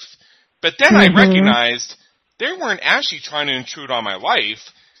life? But then I recognized they weren't actually trying to intrude on my life.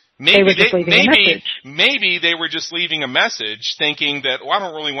 Maybe they were just leaving a message thinking that, I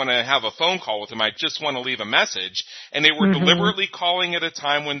don't really want to have a phone call with them. I just want to leave a message. And they were deliberately calling at a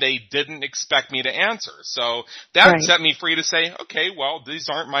time when they didn't expect me to answer. So that set me free to say, okay, well, these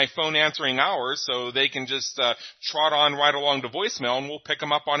aren't my phone answering hours, so they can just trot on right along to voicemail and we'll pick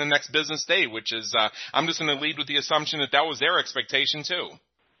them up on the next business day, which is, I'm just going to lead with the assumption that was their expectation too.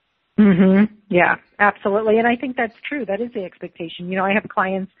 Yeah, absolutely. And I think that's true. That is the expectation. I have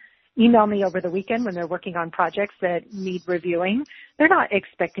clients email me over the weekend when they're working on projects that need reviewing. They're not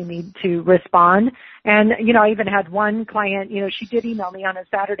expecting me to respond. And, I even had one client, she did email me on a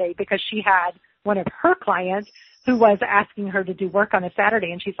Saturday because she had one of her clients who was asking her to do work on a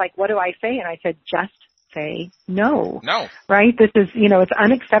Saturday. And she's like, what do I say? And I said, just say no. No. Right? This is, it's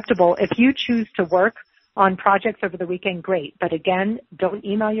unacceptable. If you choose to work on projects over the weekend, great. But again, don't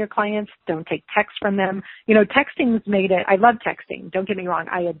email your clients. Don't take texts from them. Texting's made it, I love texting. Don't get me wrong.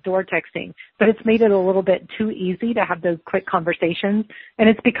 I adore texting, but it's made it a little bit too easy to have those quick conversations. And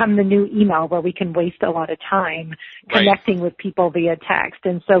it's become the new email where we can waste a lot of time connecting with people via text.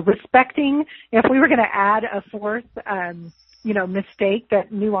 And so respecting, if we were going to add a fourth, mistake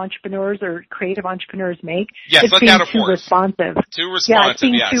that new entrepreneurs or creative entrepreneurs make. Yes, it's being too responsive. Too responsive, yeah, it's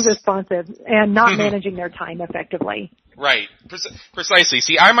being too responsive and not managing their time effectively. Right. Precisely.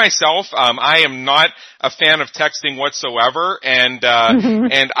 See, I myself, I am not a fan of texting whatsoever, and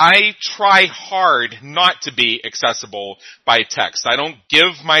I try hard not to be accessible by text. I don't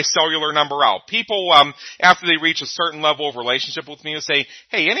give my cellular number out. People, after they reach a certain level of relationship with me, will say,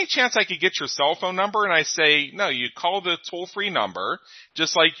 hey, any chance I could get your cell phone number? And I say, no, you call the toll-free number,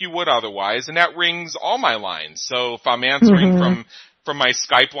 just like you would otherwise, and that rings all my lines. So if I'm answering from my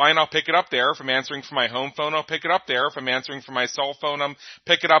Skype line, I'll pick it up there. If I'm answering from my home phone, I'll pick it up there. If I'm answering from my cell phone, I'll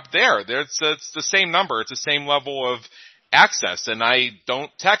pick it up there. It's the same number. It's the same level of access, and I don't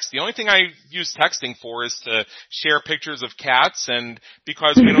text. The only thing I use texting for is to share pictures of cats, and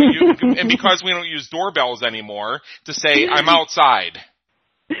because we don't use doorbells anymore, to say I'm outside.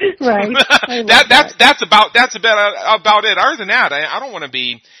 Right. That's about it. Other than that, I don't want to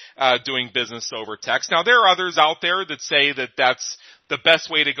be doing business over text. Now, there are others out there that say that that's the best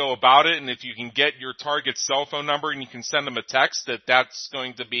way to go about it, and if you can get your target's cell phone number and you can send them a text, that's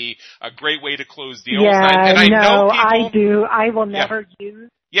going to be a great way to close deals. Yeah, I know people, I do. I will never use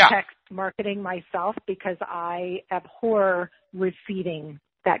text marketing myself because I abhor receiving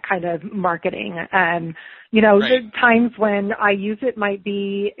that kind of marketing. The times when I use it might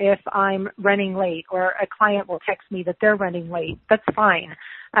be if I'm running late or a client will text me that they're running late. That's fine.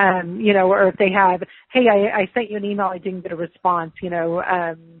 Or if they have, hey, I sent you an email, I didn't get a response,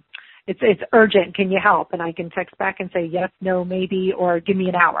 it's urgent, can you help? And I can text back and say yes, no, maybe, or give me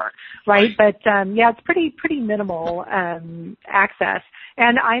an hour, right? But, it's pretty minimal, access.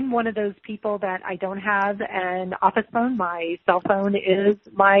 And I'm one of those people that I don't have an office phone. My cell phone is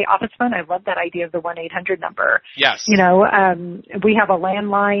my office phone. I love that idea of the 1-800 number. Yes. We have a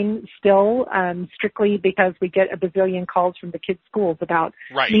landline still, strictly because we get a bazillion calls from the kids' schools about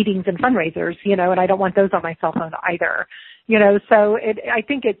meetings and fundraisers, and I don't want those on my cell phone either. So I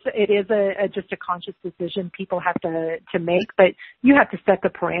think it is just a conscious decision people have to make, but you have to set the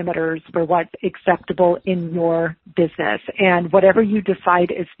parameters for what's acceptable in your business, and whatever you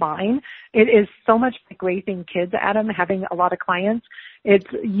decide is fine. It is so much like raising kids, Adam, having a lot of clients.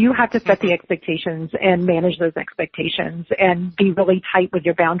 You have to set the expectations and manage those expectations and be really tight with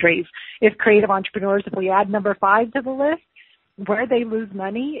your boundaries. If creative entrepreneurs, if we add number 5 to the list, where they lose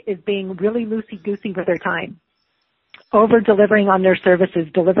money is being really loosey-goosey with their time. Over-delivering on their services,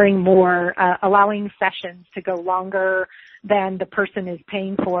 delivering more, allowing sessions to go longer than the person is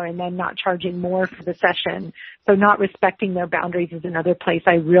paying for, and then not charging more for the session. So not respecting their boundaries is another place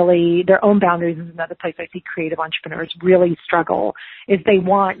their own boundaries is another place I see creative entrepreneurs really struggle, is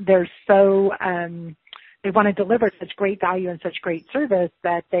they're so they want to deliver such great value and such great service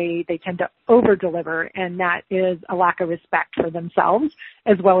that they tend to over-deliver, and that is a lack of respect for themselves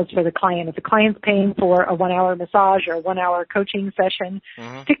as well as for the client. If the client's paying for a 1-hour massage or a 1-hour coaching session,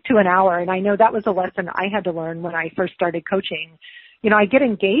 stick to an hour. And I know that was a lesson I had to learn when I first started coaching. You know, I get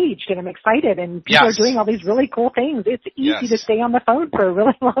engaged and I'm excited and people are doing all these really cool things. It's easy to stay on the phone for a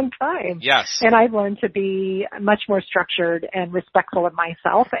really long time. Yes. And I've learned to be much more structured and respectful of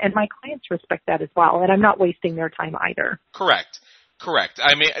myself, and my clients respect that as well. And I'm not wasting their time either. Correct.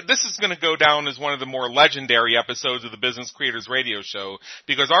 I mean, this is going to go down as one of the more legendary episodes of the Business Creators Radio Show,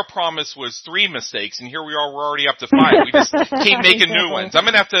 because our promise was 3 mistakes, and here we are, we're already up to 5. We just keep making new ones. I'm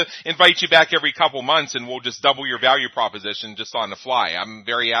going to have to invite you back every couple months, and we'll just double your value proposition just on the fly. I'm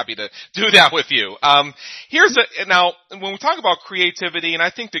very happy to do that with you. Now, when we talk about creativity, and I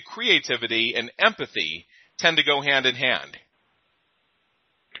think that creativity and empathy tend to go hand in hand.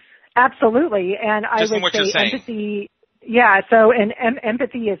 Absolutely, and I just would say empathy. Yeah, so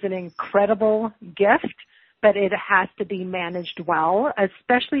empathy is an incredible gift, but it has to be managed well,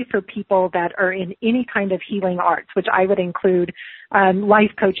 especially for people that are in any kind of healing arts, which I would include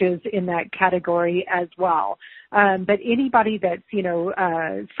life coaches in that category as well. But anybody that's,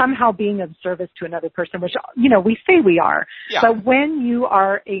 somehow being of service to another person, which, we say we are. Yeah. But when you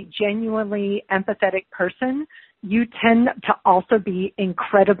are a genuinely empathetic person, you tend to also be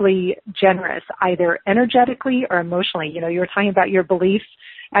incredibly generous, either energetically or emotionally. You were talking about your beliefs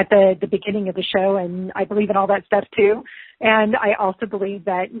at the beginning of the show, and I believe in all that stuff too. And I also believe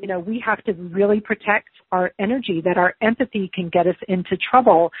that, we have to really protect our energy, that our empathy can get us into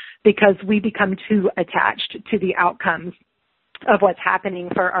trouble because we become too attached to the outcomes of what's happening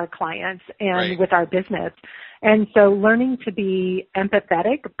for our clients and with our business. And so learning to be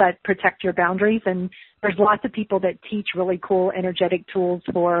empathetic but protect your boundaries, and there's lots of people that teach really cool energetic tools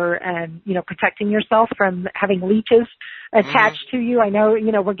for protecting yourself from having leeches attached to you. I know,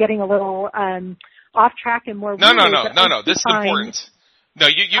 we're getting a little off track and more No, this is important. No,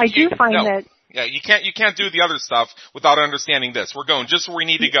 I do find that yeah, you can't do the other stuff without understanding this. We're going just where we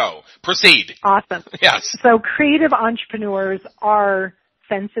need to go. Proceed. Awesome. Yes. So creative entrepreneurs are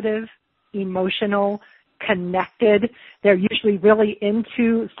sensitive, emotional, connected. They're usually really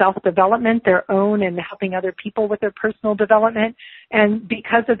into self-development, their own, and helping other people with their personal development. And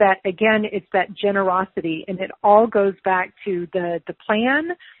because of that, again, it's that generosity, and it all goes back to the plan.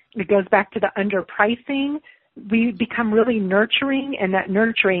 It goes back to the underpricing. We become really nurturing, and that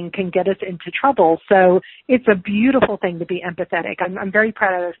nurturing can get us into trouble. So it's a beautiful thing to be empathetic. I'm very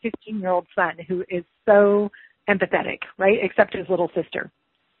proud of a 15-year-old son who is so empathetic, right, except his little sister.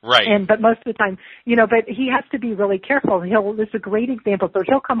 Right. But most of the time, but he has to be really careful. This is a great example. So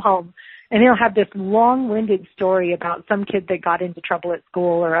he'll come home and he'll have this long-winded story about some kid that got into trouble at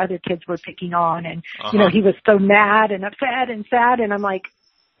school or other kids were picking on. And, he was so mad and upset and sad. And I'm like,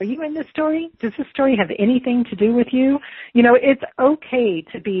 are you in this story? Does this story have anything to do with you? It's okay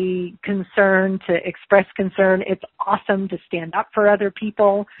to be concerned, to express concern. It's awesome to stand up for other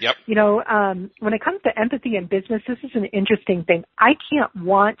people. Yep. When it comes to empathy in business, this is an interesting thing. I can't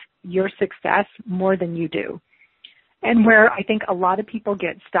want your success more than you do. And where I think a lot of people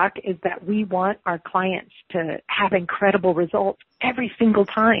get stuck is that we want our clients to have incredible results every single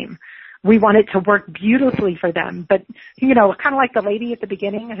time. We want it to work beautifully for them. But, kind of like the lady at the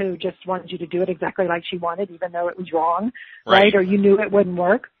beginning who just wanted you to do it exactly like she wanted, even though it was wrong, right? Or you knew it wouldn't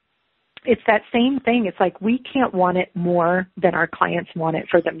work. It's that same thing. It's like we can't want it more than our clients want it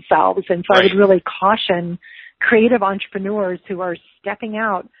for themselves. And so I would really caution creative entrepreneurs who are stepping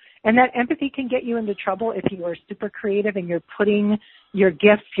out. And that empathy can get you into trouble if you are super creative and you're putting your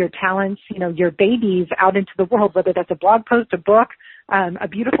gifts, your talents, your babies out into the world, whether that's a blog post, a book, a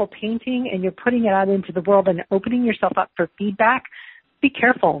beautiful painting, and you're putting it out into the world and opening yourself up for feedback. Be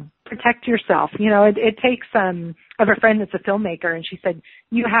careful. Protect yourself. It takes, I have a friend that's a filmmaker, and she said,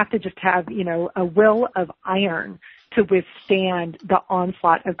 you have to just have, a will of iron to withstand the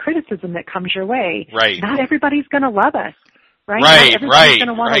onslaught of criticism that comes your way. Right. Not everybody's going to love us. Right? Not everybody's going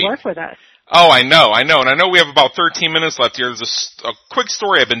to want to work with us. Oh, I know. And I know we have about 13 minutes left here. There's a quick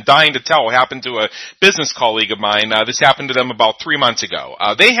story I've been dying to tell. It happened to a business colleague of mine. This happened to them about 3 months ago.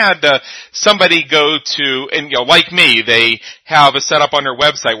 They had somebody go to, and like me, they have a setup on their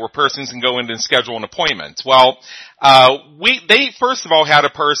website where persons can go in and schedule an appointment. Well, they first of all had a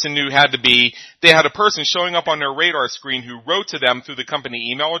person they had a person showing up on their radar screen who wrote to them through the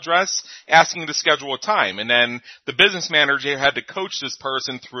company email address asking to schedule a time. And then the business manager had to coach this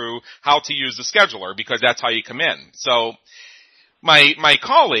person through how to use the scheduler because that's how you come in. So my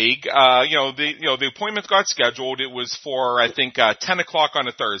colleague, the appointment got scheduled. It was for, I think, 10 o'clock on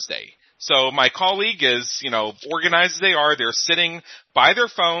a Thursday. So my colleague is, organized as they are. They're sitting by their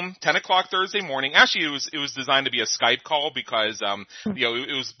phone, 10 o'clock Thursday morning. Actually, it was designed to be a Skype call because,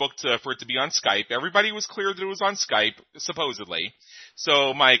 it was booked for it to be on Skype. Everybody was clear that it was on Skype, supposedly.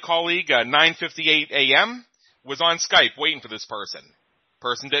 So my colleague, 9:58 a.m., was on Skype waiting for this person.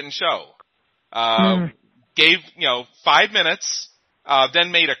 Person didn't show. Gave, 5 minutes.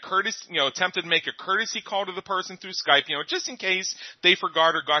 Then made a attempted to make a courtesy call to the person through Skype, just in case they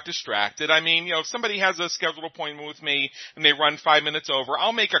forgot or got distracted. I mean, if somebody has a scheduled appointment with me and they run 5 minutes over,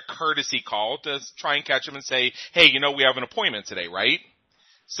 I'll make a courtesy call to try and catch them and say, hey, we have an appointment today, right?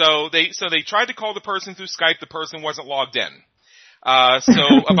 So they tried to call the person through Skype. The person wasn't logged in. So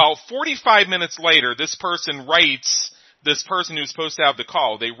about 45 minutes later, this person who's supposed to have the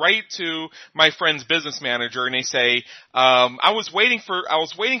call, they write to my friend's business manager and they say, I was waiting for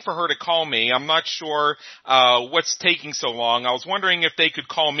her to call me. I'm not sure, what's taking so long. I was wondering if they could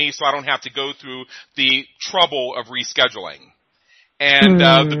call me so I don't have to go through the trouble of rescheduling. And,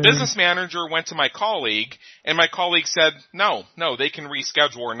 the business manager went to my colleague and my colleague said, no, they can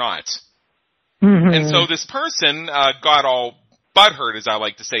reschedule or not. Mm-hmm. And so this person, got all butthurt, as I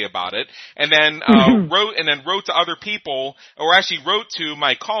like to say about it, and then wrote to other people, or actually wrote to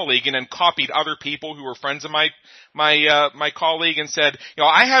my colleague and then copied other people who were friends of my colleague and said,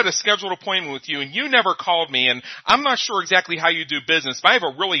 I had a scheduled appointment with you and you never called me and I'm not sure exactly how you do business, but I have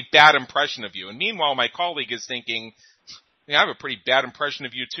a really bad impression of you. And meanwhile, my colleague is thinking, I have a pretty bad impression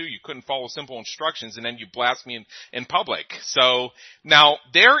of you too. You couldn't follow simple instructions and then you blast me in public. So now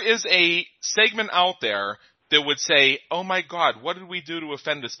there is a segment out there that would say, oh my God, what did we do to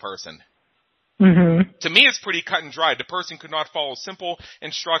offend this person? Mm-hmm. To me, it's pretty cut and dry. The person could not follow simple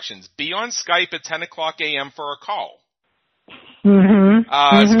instructions. Be on Skype at 10 o'clock a.m. for a call. Mm-hmm.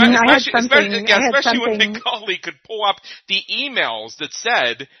 Especially when the colleague could pull up the emails that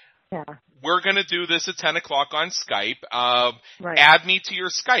said, we're going to do this at 10 o'clock on Skype. Right. Add me to your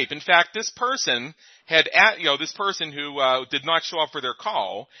Skype. In fact, this person who did not show up for their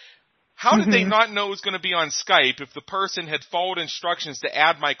call, how did they not know it was going to be on Skype if the person had followed instructions to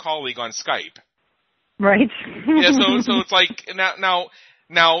add my colleague on Skype? Right. So it's like,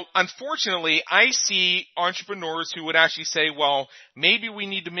 now, unfortunately, I see entrepreneurs who would actually say, well, maybe we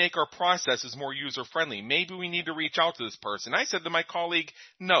need to make our processes more user-friendly. Maybe we need to reach out to this person. I said to my colleague,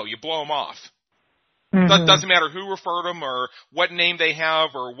 no, you blow them off. Mm-hmm. Doesn't matter who referred them or what name they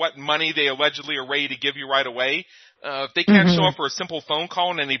have or what money they allegedly are ready to give you right away. If they can't show up for a simple phone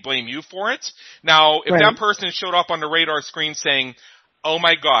call and then they blame you for it. Now, if that person showed up on the radar screen saying, oh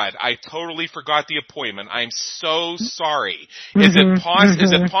my God, I totally forgot the appointment. I'm so sorry. Is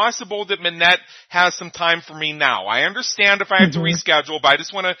it possible that Minette has some time for me now? I understand if I have to reschedule, but I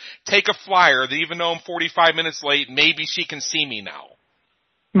just want to take a flyer that even though I'm 45 minutes late, maybe she can see me now.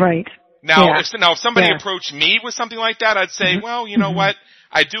 Right. Now, if somebody approached me with something like that, I'd say, well, you know what?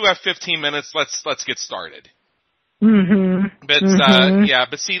 I do have 15 minutes. Let's get started. But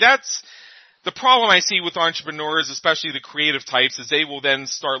see, that's the problem I see with entrepreneurs, especially the creative types, is they will then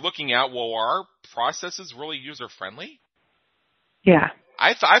start looking at, well, are our processes really user-friendly? Yeah.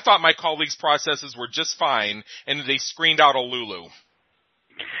 I thought my colleagues' processes were just fine, and they screened out a Lulu.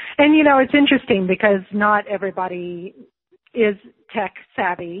 And, it's interesting because not everybody is tech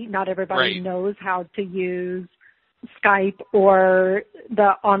savvy. Not everybody knows how to use Skype or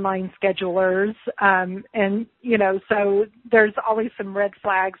the online schedulers. So there's always some red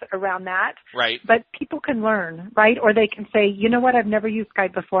flags around that. Right. But people can learn, right? Or they can say, you know what, I've never used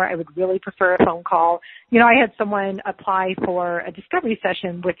Skype before. I would really prefer a phone call. I had someone apply for a discovery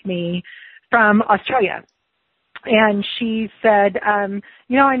session with me from Australia. And she said, I'm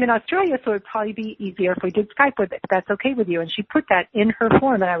in Australia, so it would probably be easier if we did Skype with it, if that's okay with you. And she put that in her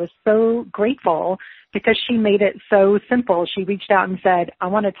form, and I was so grateful because she made it so simple. She reached out and said, I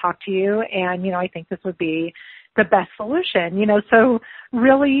want to talk to you, and, I think this would be the best solution. So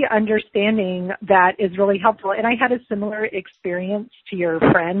really understanding that is really helpful. And I had a similar experience to your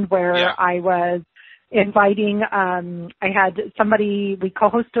friend where I was inviting, I had somebody, we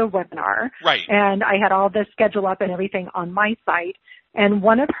co-host a webinar. Right. And I had all the schedule up and everything on my site. And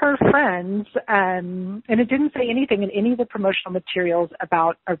one of her friends, and it didn't say anything in any of the promotional materials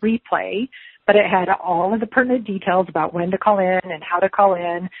about a replay, but it had all of the pertinent details about when to call in and how to call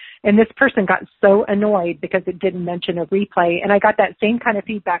in. And this person got so annoyed because it didn't mention a replay. And I got that same kind of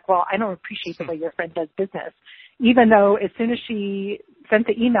feedback. Well, I don't appreciate the way your friend does business. Even though as soon as she sent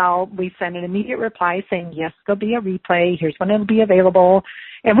the email, we sent an immediate reply saying, yes, there'll be a replay. Here's when it'll be available.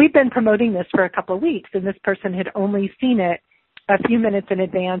 And we've been promoting this for a couple of weeks, and this person had only seen it a few minutes in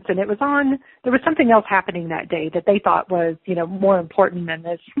advance, and there was something else happening that day that they thought was, more important than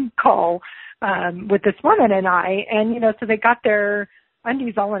this call with this woman and I. And, so they got their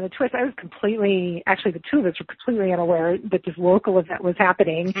undies all in a twist. I was actually the two of us were completely unaware that this local event was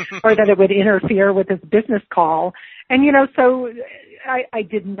happening or that it would interfere with this business call. And, so I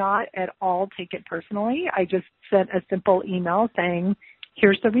did not at all take it personally. I just sent a simple email saying,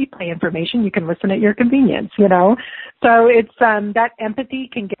 here's the replay information. You can listen at your convenience, So it's, that empathy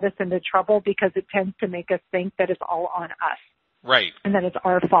can get us into trouble because it tends to make us think that it's all on us. Right. And that it's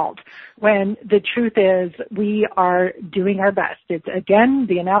our fault. When the truth is we are doing our best. It's, again,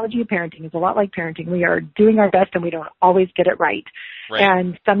 the analogy of parenting is a lot like parenting. We are doing our best and we don't always get it right.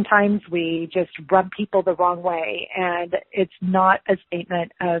 And sometimes we just rub people the wrong way. And it's not a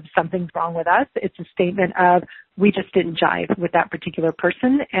statement of something's wrong with us. It's a statement of we just didn't jive with that particular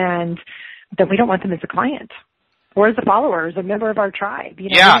person and that we don't want them as a client or as a follower, as a member of our tribe. We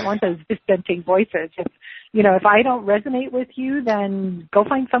don't want those dissenting voices. If I don't resonate with you, then go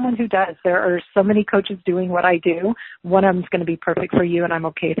find someone who does. There are so many coaches doing what I do. One of them's going to be perfect for you, and I'm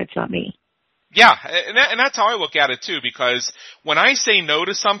okay if it's not me. Yeah, and that's how I look at it too, because when I say no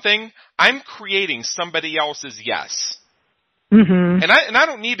to something, I'm creating somebody else's yes. Mm-hmm. And I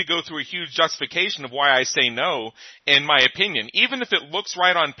don't need to go through a huge justification of why I say no, in my opinion. Even if it looks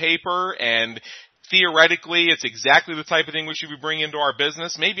right on paper and theoretically it's exactly the type of thing we should be bringing into our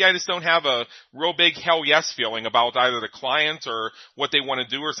business, maybe I just don't have a real big hell yes feeling about either the client or what they want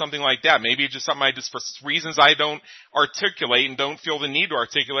to do or something like that. Maybe it's just something for reasons I don't articulate and don't feel the need to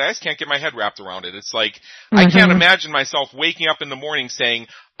articulate, I just can't get my head wrapped around it. It's like, I can't imagine myself waking up in the morning saying,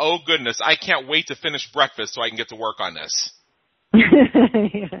 oh goodness, I can't wait to finish breakfast so I can get to work on this.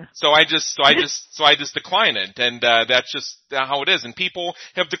 Yeah. So I just decline it, and that's just how it is. And people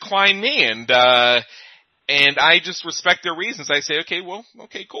have declined me, and I just respect their reasons. I say, okay,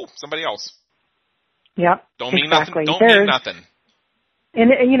 cool, somebody else. Yep. Don't mean nothing. Mean nothing.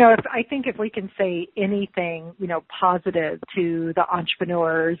 And I think if we can say anything, positive to the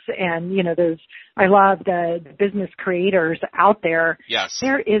entrepreneurs and those, I love the business creators out there. Yes.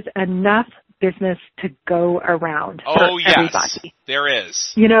 There is enough business to go around for everybody. There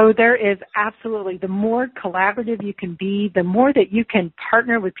is. There is absolutely. The more collaborative you can be, the more that you can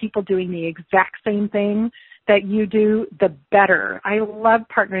partner with people doing the exact same thing that you do, the better. I love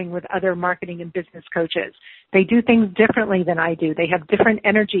partnering with other marketing and business coaches. They do things differently than I do. They have different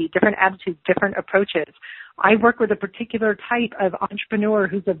energy, different attitudes, different approaches. I work with a particular type of entrepreneur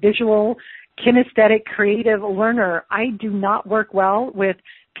who's a visual, kinesthetic, creative learner. I do not work well with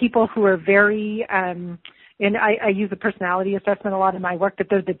people who are very, and I use a personality assessment a lot in my work, that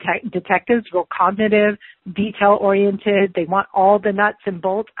they're detectives, real cognitive, detail-oriented. They want all the nuts and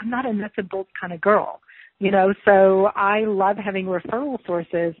bolts. I'm not a nuts and bolts kind of girl, so I love having referral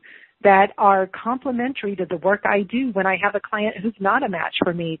sources that are complementary to the work I do when I have a client who's not a match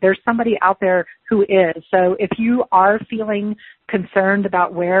for me. There's somebody out there who is. So if you are feeling concerned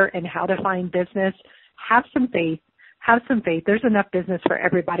about where and how to find business, have some faith. Have some faith. There's enough business for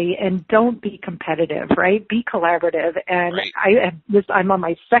everybody, and don't be competitive, right? Be collaborative. And right. I'm on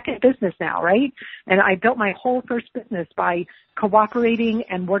my second business now, right? And I built my whole first business by cooperating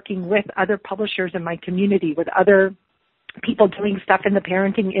and working with other publishers in my community, with other people doing stuff in the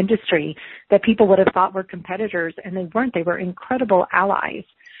parenting industry that people would have thought were competitors, and they weren't. They were incredible allies.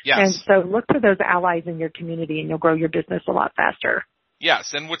 Yes. And so look for those allies in your community, and you'll grow your business a lot faster.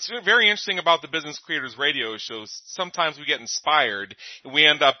 Yes, and what's very interesting about the Business Creators Radio shows, sometimes we get inspired and we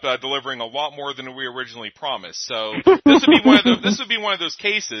end up delivering a lot more than we originally promised. So this would be one of those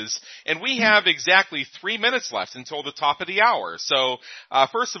cases, and we have exactly 3 minutes left until the top of the hour. So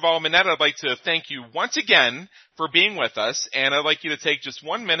first of all, Minette, I'd like to thank you once again for being with us, and I'd like you to take just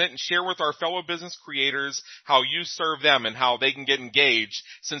 1 minute and share with our fellow business creators how you serve them and how they can get engaged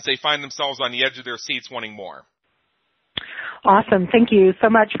since they find themselves on the edge of their seats wanting more. Awesome. Thank you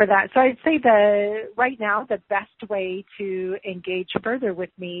so much for that. So I'd say right now the best way to engage further with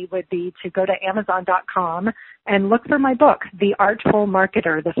me would be to go to Amazon.com and look for my book, The Artful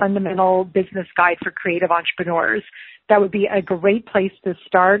Marketer, The Fundamental Business Guide for Creative Entrepreneurs. That would be a great place to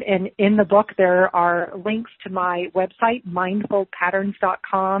start. And in the book, there are links to my website,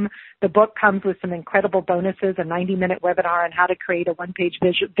 mindfulpatterns.com. The book comes with some incredible bonuses, a 90-minute webinar on how to create a one-page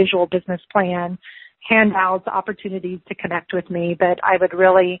visual business plan, handouts, opportunities to connect with me. But I would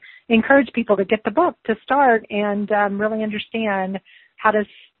really encourage people to get the book to start and really understand how to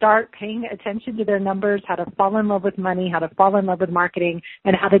start paying attention to their numbers, how to fall in love with money, how to fall in love with marketing,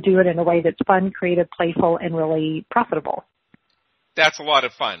 and how to do it in a way that's fun, creative, playful, and really profitable. That's a lot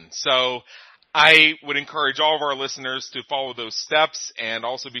of fun. So I would encourage all of our listeners to follow those steps, and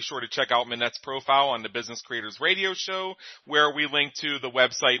also be sure to check out Minette's profile on the Business Creators Radio Show, where we link to the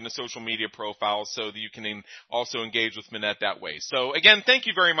website and the social media profiles so that you can also engage with Minette that way. So again, thank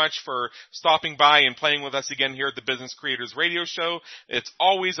you very much for stopping by and playing with us again here at the Business Creators Radio Show. It's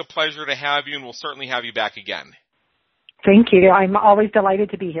always a pleasure to have you, and we'll certainly have you back again. Thank you. I'm always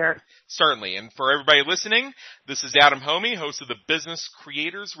delighted to be here. Certainly. And for everybody listening, this is Adam Homey, host of the Business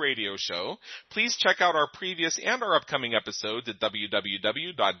Creators Radio Show. Please check out our previous and our upcoming episodes at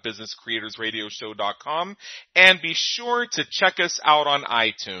www.businesscreatorsradioshow.com, and be sure to check us out on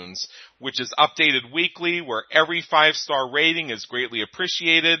iTunes, which is updated weekly, where every 5-star rating is greatly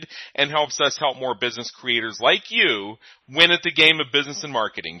appreciated and helps us help more business creators like you win at the game of business and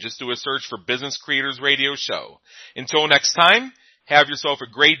marketing. Just do a search for Business Creators Radio Show. Until next time, have yourself a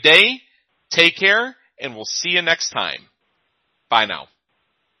great day, take care, and we'll see you next time. Bye now.